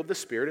repute, full of the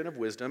Spirit and of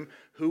wisdom,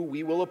 who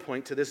we will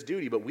appoint to this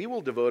duty. But we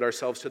will devote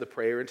ourselves to the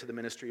prayer and to the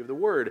ministry of the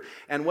word.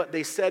 And what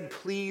they said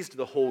pleased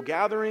the whole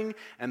gathering,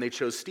 and they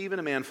chose Stephen,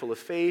 a man full of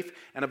faith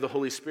and of the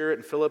Holy Spirit,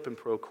 and Philip and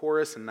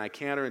Prochorus and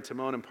Nicanor and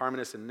Timon and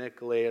Parmenas and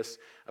Nicolaus,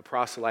 a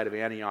proselyte of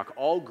Antioch.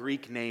 All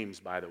Greek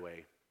names, by the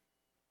way.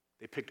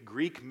 They picked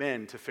Greek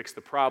men to fix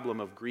the problem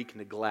of Greek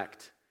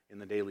neglect in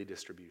the daily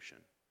distribution.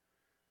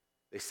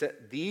 They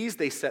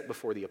set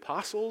before the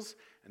apostles,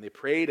 and they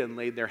prayed and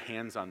laid their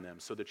hands on them.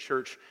 So the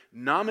church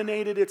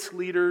nominated its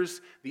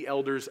leaders. The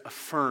elders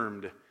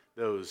affirmed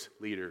those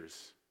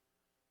leaders.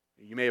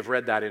 You may have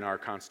read that in our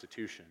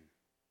Constitution.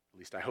 At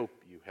least I hope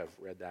you have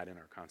read that in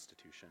our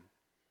Constitution.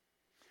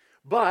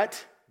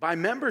 But by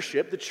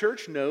membership, the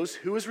church knows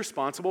who is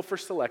responsible for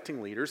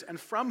selecting leaders and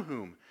from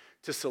whom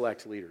to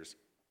select leaders.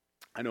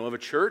 I know of a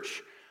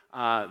church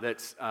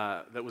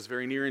that was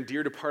very near and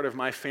dear to part of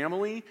my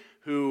family,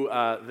 who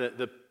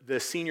the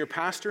senior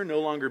pastor no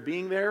longer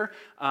being there,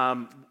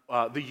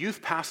 the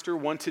youth pastor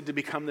wanted to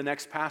become the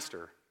next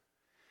pastor.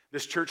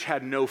 This church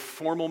had no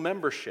formal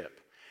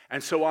membership.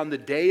 And so on the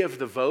day of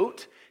the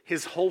vote,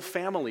 his whole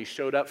family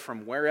showed up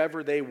from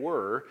wherever they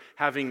were,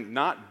 having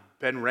not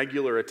been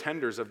regular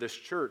attenders of this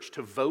church,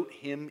 to vote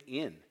him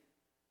in.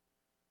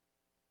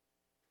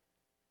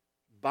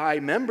 By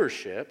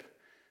membership,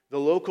 the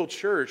local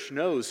church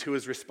knows who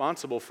is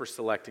responsible for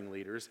selecting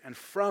leaders and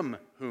from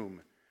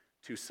whom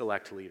to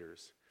select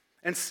leaders.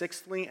 And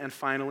sixthly and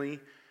finally,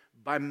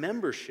 by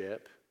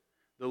membership,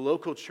 the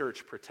local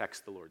church protects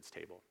the Lord's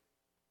table.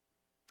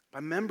 By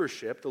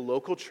membership, the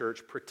local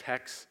church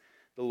protects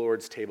the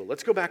Lord's table.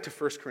 Let's go back to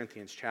 1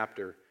 Corinthians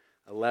chapter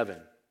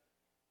 11.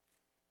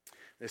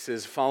 This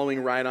is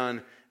following right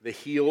on the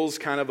heels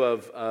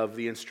of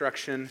the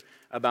instruction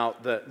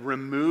about the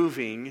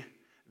removing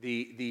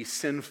the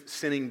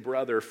sinning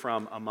brother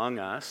from among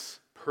us.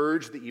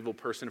 Purge the evil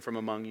person from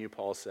among you,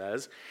 Paul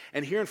says.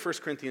 And here in 1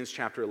 Corinthians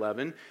chapter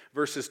 11,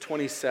 verses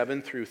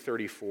 27 through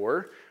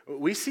 34,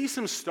 we see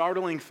some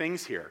startling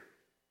things here.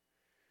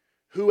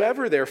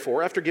 Whoever,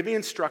 therefore, after giving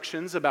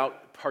instructions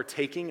about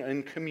partaking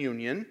in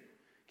communion,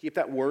 keep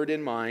that word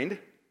in mind,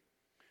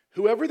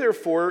 whoever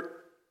therefore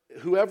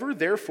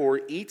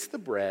eats the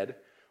bread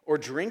or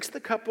drinks the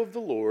cup of the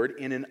Lord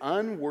in an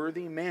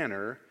unworthy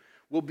manner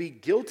will be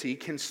guilty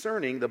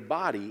concerning the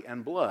body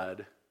and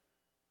blood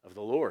of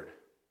the Lord.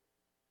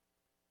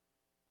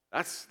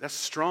 That's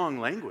strong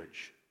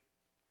language.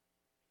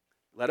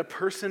 Let a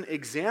person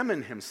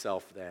examine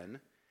himself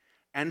then,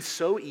 and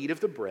so eat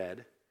of the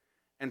bread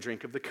and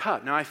drink of the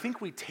cup. Now, I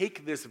think we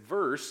take this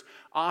verse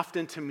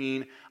often to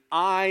mean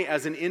I,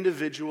 as an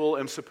individual,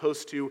 am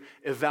supposed to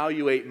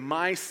evaluate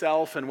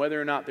myself and whether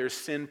or not there's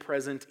sin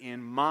present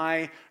in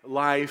my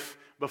life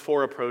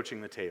before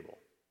approaching the table.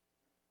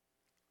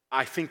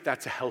 I think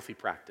that's a healthy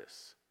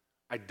practice.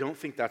 I don't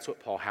think that's what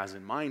Paul has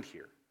in mind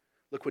here.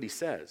 Look what he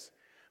says.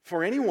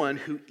 For anyone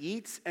who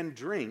eats and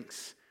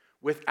drinks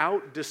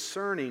without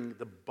discerning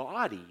the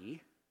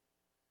body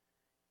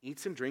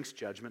eats and drinks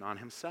judgment on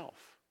himself.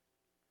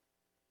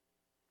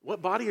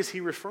 What body is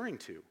he referring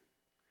to?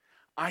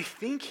 I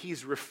think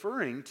he's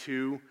referring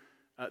to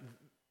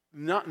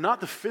not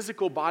the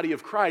physical body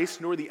of Christ,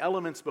 nor the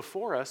elements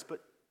before us,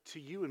 but to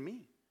you and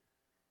me,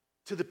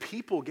 to the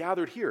people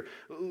gathered here.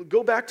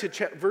 Go back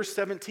to verse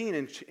 17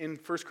 in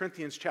 1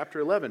 Corinthians chapter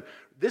 11.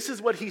 This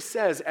is what he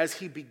says as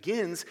he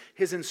begins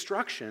his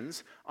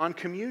instructions on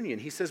communion.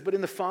 He says, "But in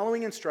the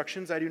following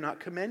instructions I do not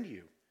commend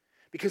you,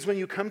 because when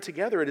you come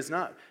together, it is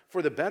not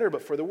for the better,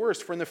 but for the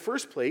worse. For in the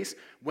first place,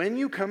 when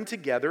you come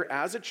together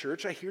as a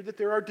church, I hear that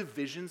there are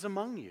divisions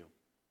among you.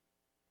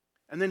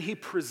 And then he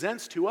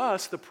presents to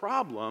us the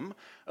problem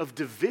of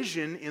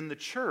division in the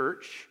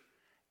church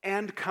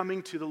and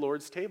coming to the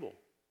Lord's table.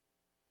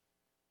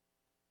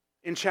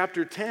 In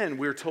chapter 10,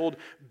 we're told,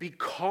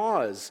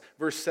 because,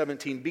 verse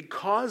 17,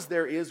 because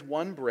there is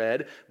one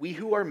bread, we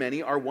who are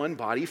many are one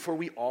body, for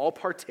we all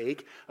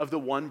partake of the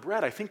one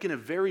bread. I think in a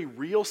very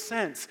real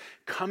sense,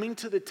 coming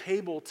to the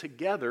table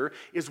together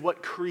is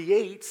what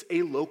creates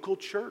a local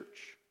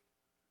church.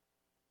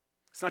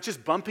 It's not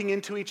just bumping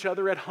into each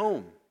other at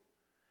home.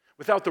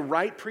 Without the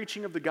right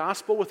preaching of the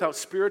gospel, without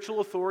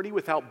spiritual authority,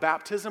 without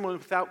baptism, and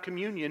without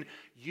communion,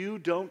 you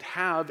don't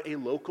have a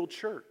local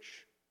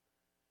church.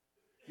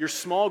 Your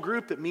small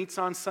group that meets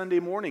on Sunday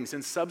mornings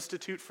and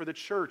substitute for the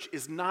church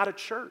is not a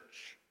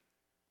church.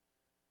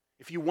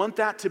 If you want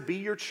that to be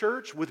your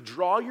church,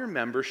 withdraw your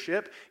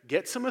membership,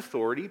 get some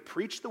authority,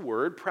 preach the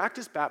word,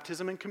 practice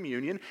baptism and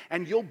communion,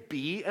 and you'll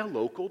be a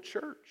local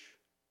church.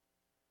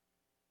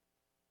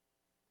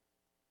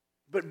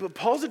 But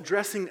Paul's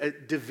addressing a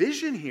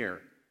division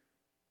here.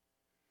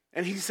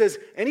 And he says,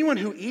 anyone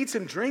who eats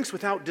and drinks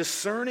without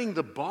discerning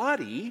the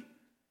body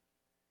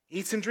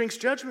eats and drinks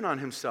judgment on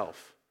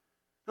himself.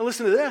 Now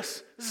listen to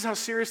this. This is how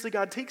seriously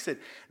God takes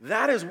it.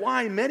 That is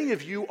why many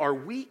of you are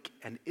weak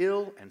and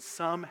ill, and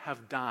some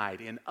have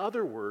died. In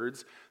other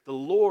words, the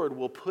Lord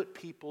will put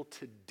people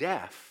to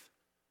death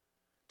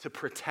to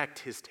protect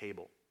his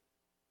table.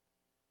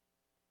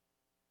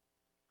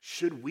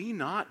 Should we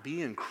not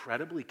be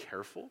incredibly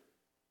careful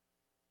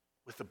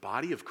with the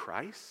body of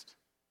Christ?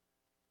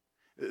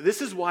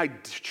 This is why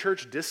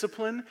church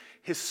discipline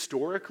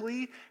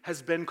historically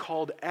has been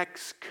called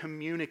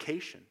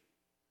excommunication.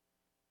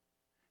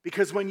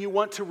 Because when you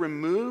want to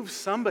remove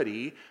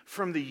somebody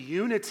from the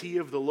unity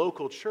of the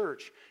local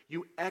church,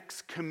 you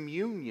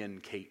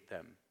excommunicate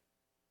them.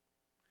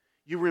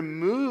 You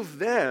remove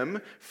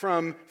them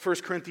from 1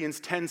 Corinthians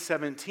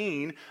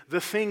 10:17,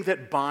 the thing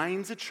that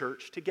binds a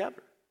church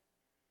together.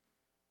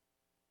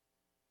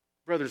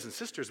 Brothers and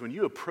sisters, when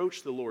you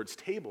approach the Lord's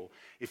table,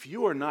 if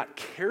you are not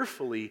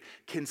carefully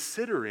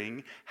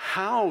considering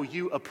how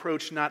you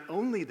approach not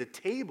only the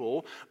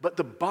table, but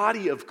the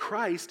body of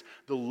Christ,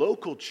 the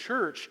local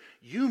church,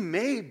 you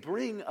may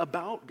bring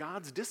about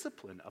God's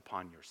discipline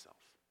upon yourself.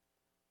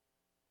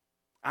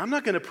 I'm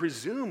not going to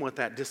presume what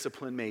that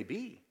discipline may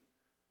be.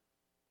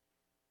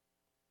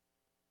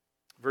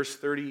 Verse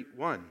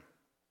 31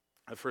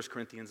 of 1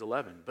 Corinthians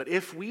 11. But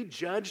if we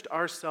judged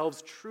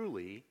ourselves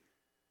truly,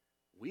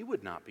 we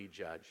would not be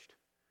judged.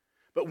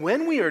 But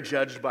when we are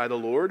judged by the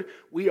Lord,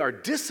 we are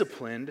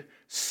disciplined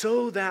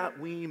so that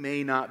we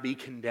may not be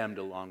condemned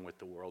along with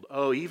the world.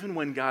 Oh, even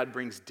when God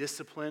brings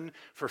discipline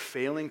for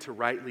failing to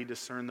rightly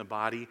discern the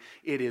body,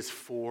 it is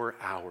for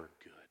our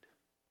good.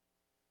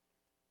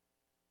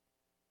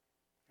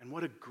 And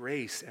what a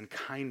grace and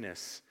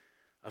kindness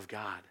of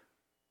God.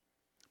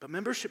 But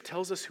membership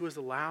tells us who is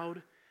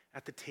allowed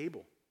at the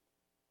table.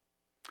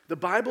 The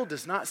Bible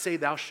does not say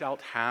thou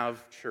shalt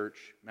have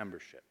church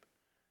membership.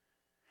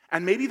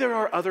 And maybe there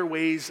are other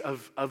ways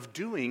of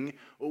doing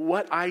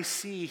what I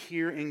see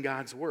here in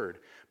God's Word.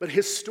 But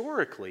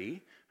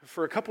historically,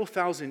 for a couple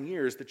thousand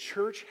years, the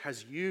church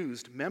has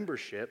used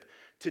membership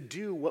to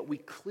do what we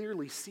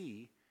clearly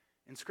see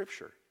in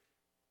Scripture.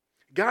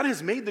 God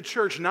has made the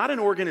church not an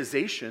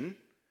organization,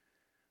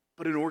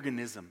 but an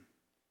organism.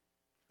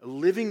 A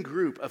living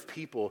group of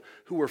people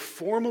who are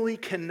formally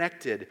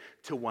connected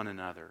to one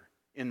another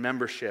in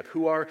membership,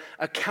 who are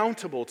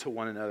accountable to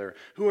one another,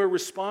 who are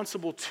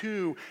responsible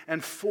to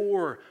and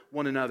for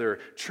one another.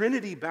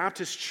 Trinity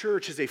Baptist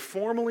Church is a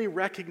formally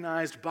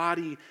recognized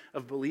body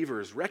of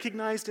believers,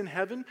 recognized in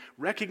heaven,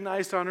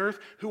 recognized on earth,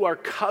 who are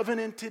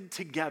covenanted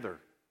together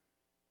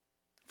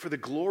for the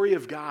glory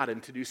of God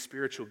and to do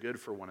spiritual good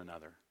for one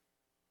another.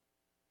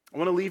 I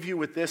want to leave you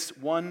with this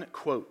one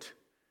quote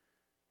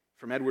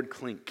from Edward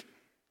Klink.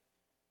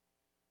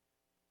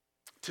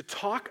 To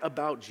talk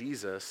about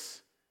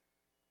Jesus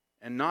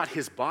and not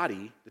his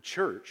body, the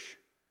church,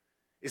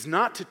 is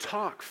not to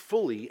talk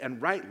fully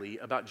and rightly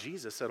about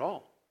Jesus at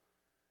all.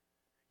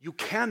 You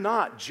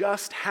cannot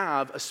just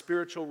have a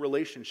spiritual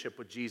relationship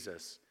with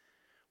Jesus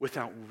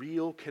without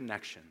real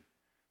connection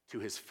to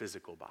his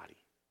physical body.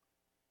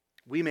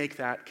 We make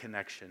that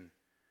connection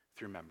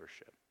through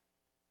membership.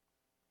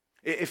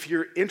 If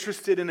you're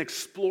interested in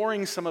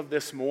exploring some of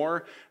this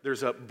more,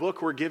 there's a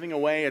book we're giving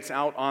away. It's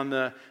out on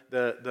the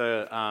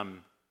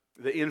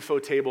info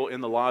table in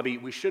the lobby.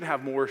 We should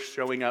have more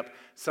showing up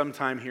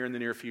sometime here in the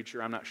near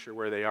future. I'm not sure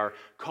where they are.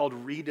 Called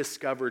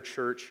Rediscover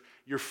Church.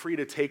 You're free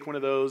to take one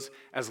of those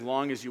as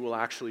long as you will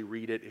actually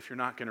read it. If you're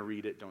not going to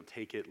read it, don't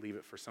take it. Leave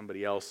it for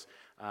somebody else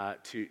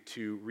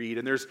to read.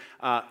 And there's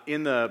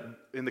in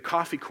the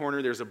coffee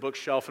corner, there's a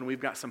bookshelf, and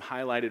we've got some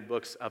highlighted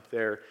books up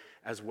there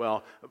as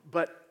well.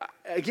 But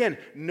again,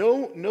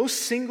 no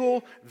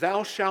single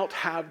thou shalt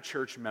have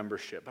church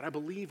membership. But I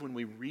believe when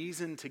we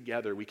reason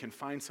together, we can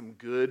find some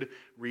good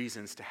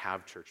reasons to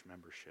have church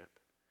membership.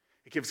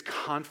 It gives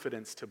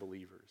confidence to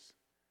believers.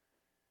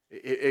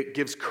 It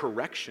gives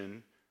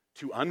correction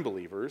to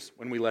unbelievers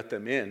when we let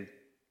them in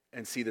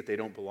and see that they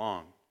don't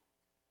belong.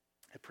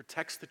 It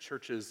protects the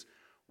church's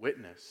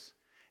witness.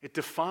 It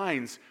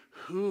defines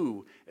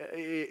who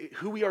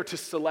we are to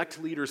select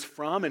leaders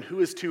from and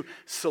who is to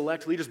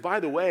select leaders. By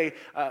the way,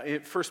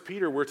 in 1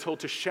 Peter, we're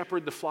told to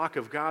shepherd the flock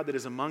of God that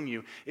is among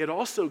you. It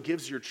also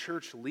gives your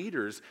church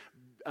leaders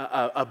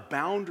a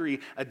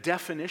boundary, a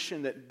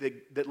definition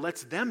that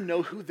lets them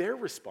know who they're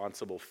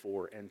responsible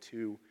for and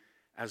to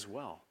as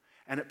well.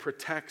 And it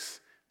protects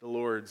the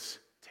Lord's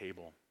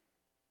table.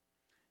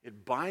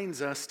 It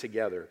binds us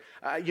together.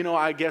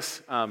 I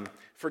guess,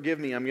 forgive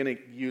me, I'm going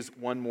to use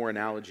one more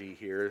analogy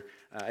here.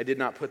 I did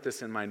not put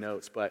this in my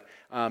notes, but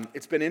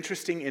it's been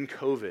interesting in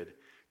COVID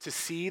to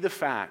see the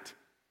fact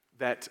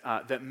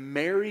that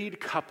married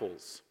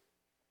couples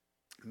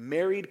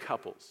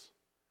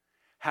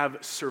have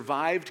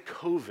survived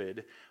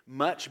COVID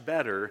much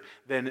better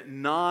than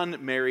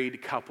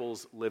non-married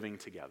couples living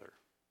together.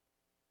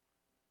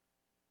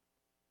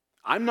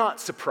 I'm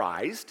not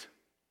surprised,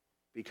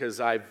 because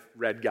I've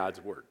read God's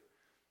word.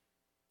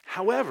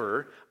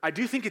 However, I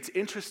do think it's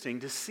interesting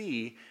to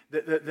see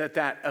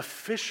that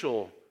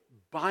official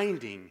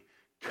binding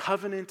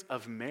covenant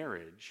of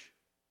marriage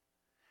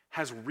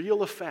has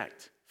real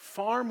effect.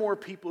 Far more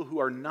people who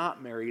are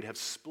not married have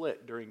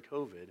split during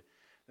COVID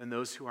than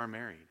those who are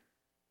married.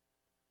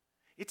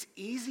 It's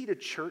easy to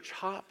church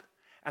hop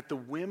at the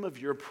whim of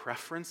your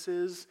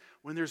preferences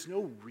when there's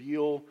no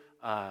real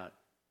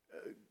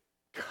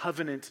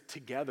covenant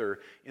together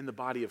in the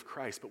body of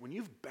Christ. But when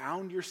you've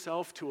bound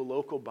yourself to a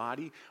local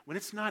body, when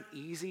it's not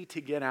easy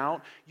to get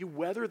out, you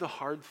weather the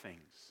hard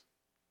things.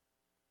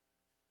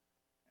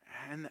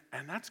 And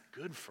that's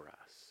good for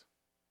us.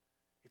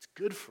 It's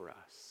good for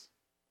us.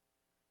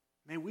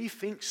 May we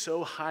think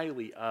so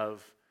highly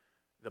of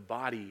the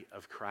body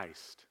of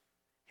Christ,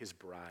 his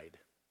bride.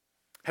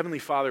 Heavenly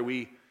Father,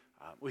 we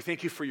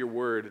thank you for your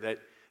word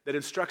that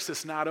instructs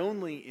us not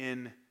only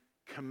in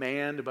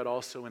command, but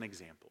also in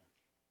example.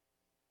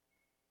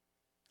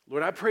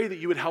 Lord, I pray that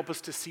you would help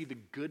us to see the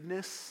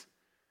goodness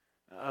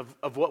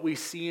of what we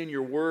see in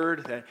your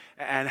word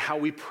and how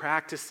we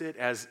practice it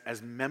as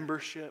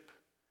membership.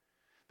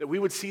 That we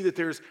would see that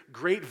there's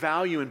great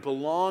value in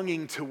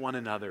belonging to one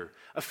another,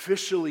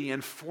 officially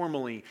and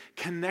formally,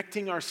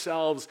 connecting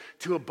ourselves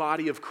to a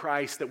body of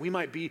Christ, that we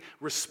might be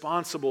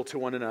responsible to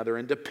one another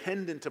and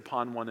dependent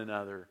upon one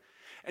another,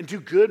 and do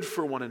good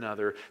for one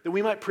another, that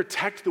we might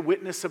protect the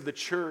witness of the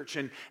church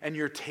and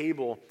your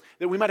table,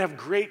 that we might have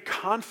great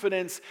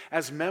confidence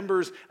as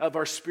members of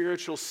our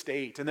spiritual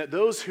state, and that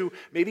those who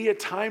maybe at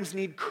times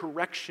need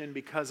correction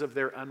because of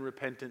their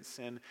unrepentant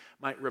sin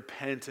might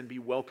repent and be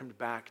welcomed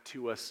back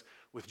to us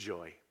with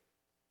joy.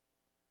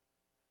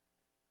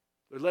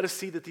 Lord, let us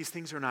see that these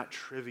things are not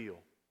trivial,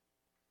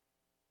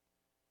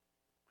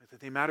 but that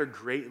they matter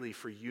greatly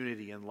for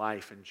unity and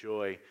life and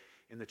joy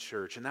in the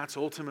church. And that's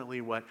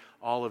ultimately what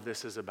all of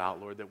this is about,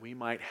 Lord, that we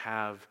might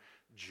have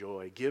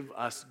joy. Give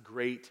us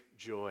great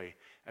joy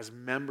as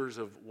members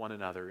of one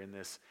another in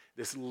this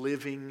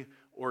living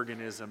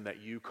organism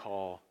that you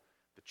call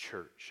the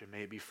church. And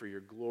may it be for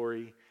your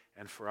glory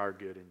and for our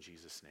good in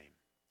Jesus' name.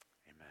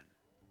 Amen.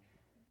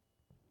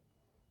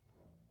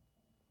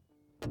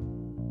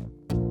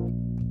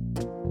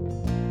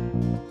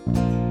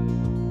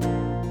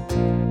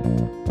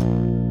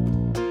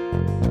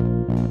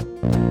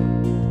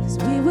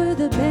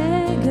 The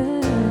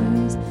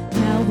beggars,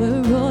 now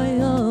we're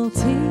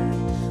royalty.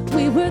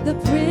 We were the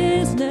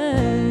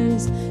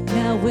prisoners,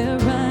 now we're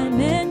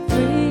running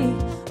free.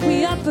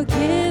 We are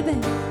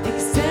forgiven,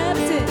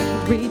 accepted,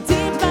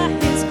 redeemed by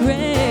his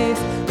grace.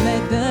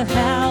 Let the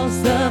house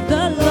of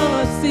the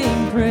Lord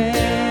sing praise.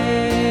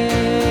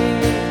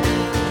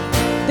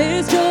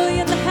 There's joy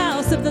in the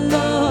house of the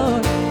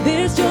Lord.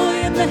 There's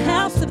joy in the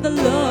house of the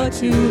Lord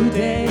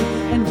today.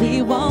 And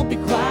we won't be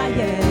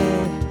quiet.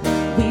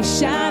 We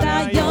shout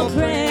out your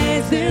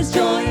praise. There's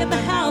joy in the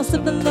house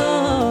of the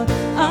Lord.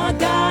 Our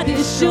God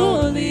is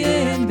surely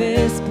in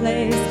this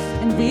place,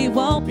 and we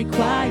won't be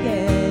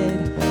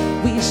quiet.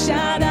 We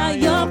shout out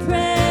your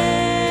praise.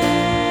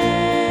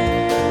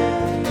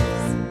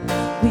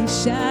 We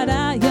shout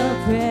out your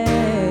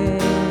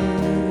praise.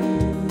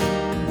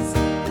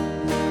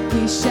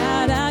 We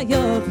shout out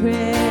your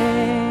praise.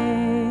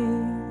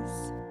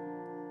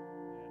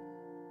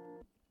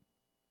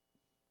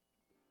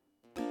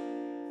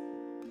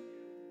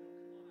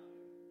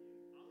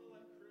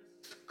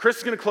 Chris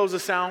is going to close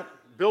us out.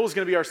 Bill was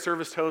going to be our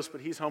service host,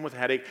 but he's home with a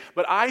headache.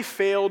 But I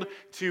failed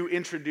to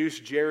introduce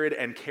Jared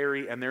and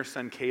Carrie and their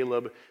son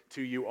Caleb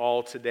to you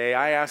all today.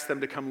 I asked them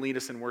to come lead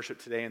us in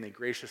worship today, and they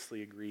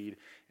graciously agreed.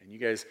 And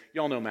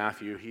y'all know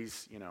Matthew.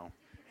 He's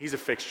a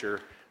fixture.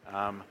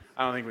 I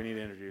don't think we need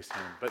to introduce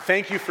him. But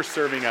thank you for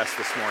serving us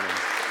this morning.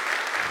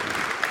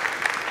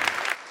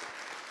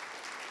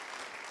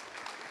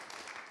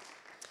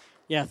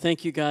 Yeah,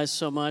 thank you guys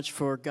so much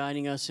for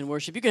guiding us in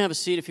worship. You can have a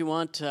seat if you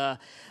want.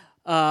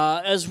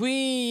 As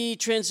we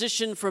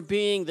transition from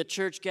being the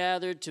church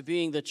gathered to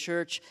being the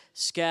church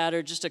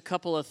scattered, just a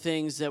couple of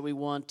things that we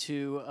want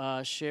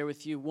to share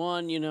with you.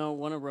 One,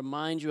 want to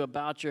remind you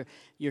about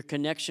your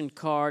connection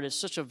card. It's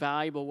such a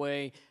valuable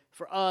way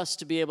for us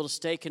to be able to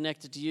stay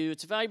connected to you.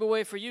 It's a valuable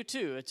way for you,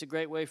 too. It's a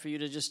great way for you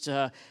to just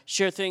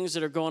share things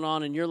that are going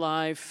on in your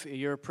life,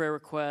 your prayer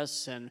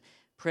requests and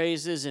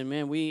praises. And,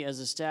 man, we as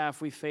a staff,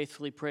 we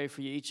faithfully pray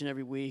for you each and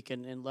every week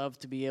and love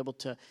to be able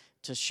to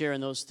share in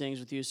those things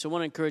with you. So I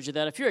want to encourage you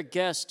that. If you're a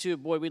guest, too,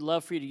 boy, we'd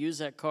love for you to use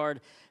that card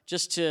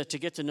just to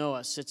get to know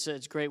us. It's a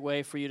great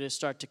way for you to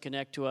start to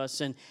connect to us.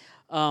 And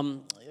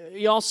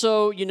you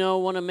also,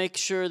 want to make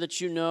sure that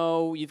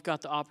you've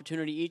got the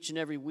opportunity each and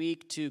every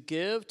week to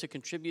give, to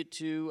contribute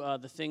to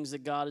the things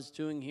that God is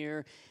doing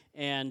here.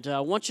 And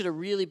I want you to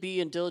really be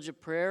in diligent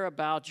prayer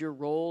about your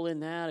role in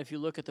that. If you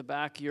look at the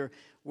back of your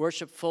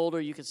worship folder,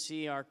 you can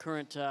see our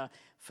current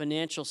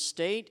financial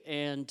state.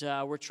 And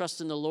we're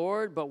trusting the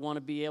Lord, but want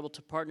to be able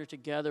to partner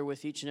together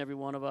with each and every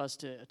one of us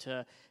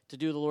to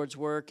do the Lord's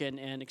work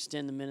and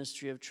extend the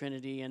ministry of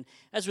Trinity. And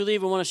as we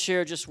leave, I want to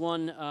share just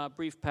one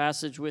brief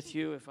passage with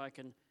you. If I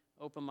can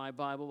open my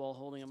Bible while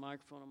holding a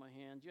microphone in my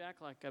hand. You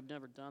act like I've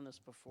never done this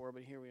before,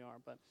 but here we are.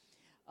 But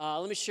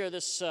let me share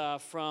this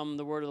from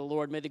the word of the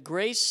Lord. May the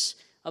grace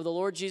of the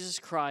Lord Jesus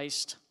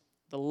Christ,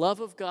 the love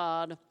of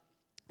God,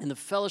 and the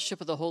fellowship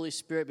of the Holy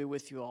Spirit be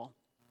with you all.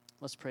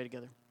 Let's pray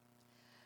together.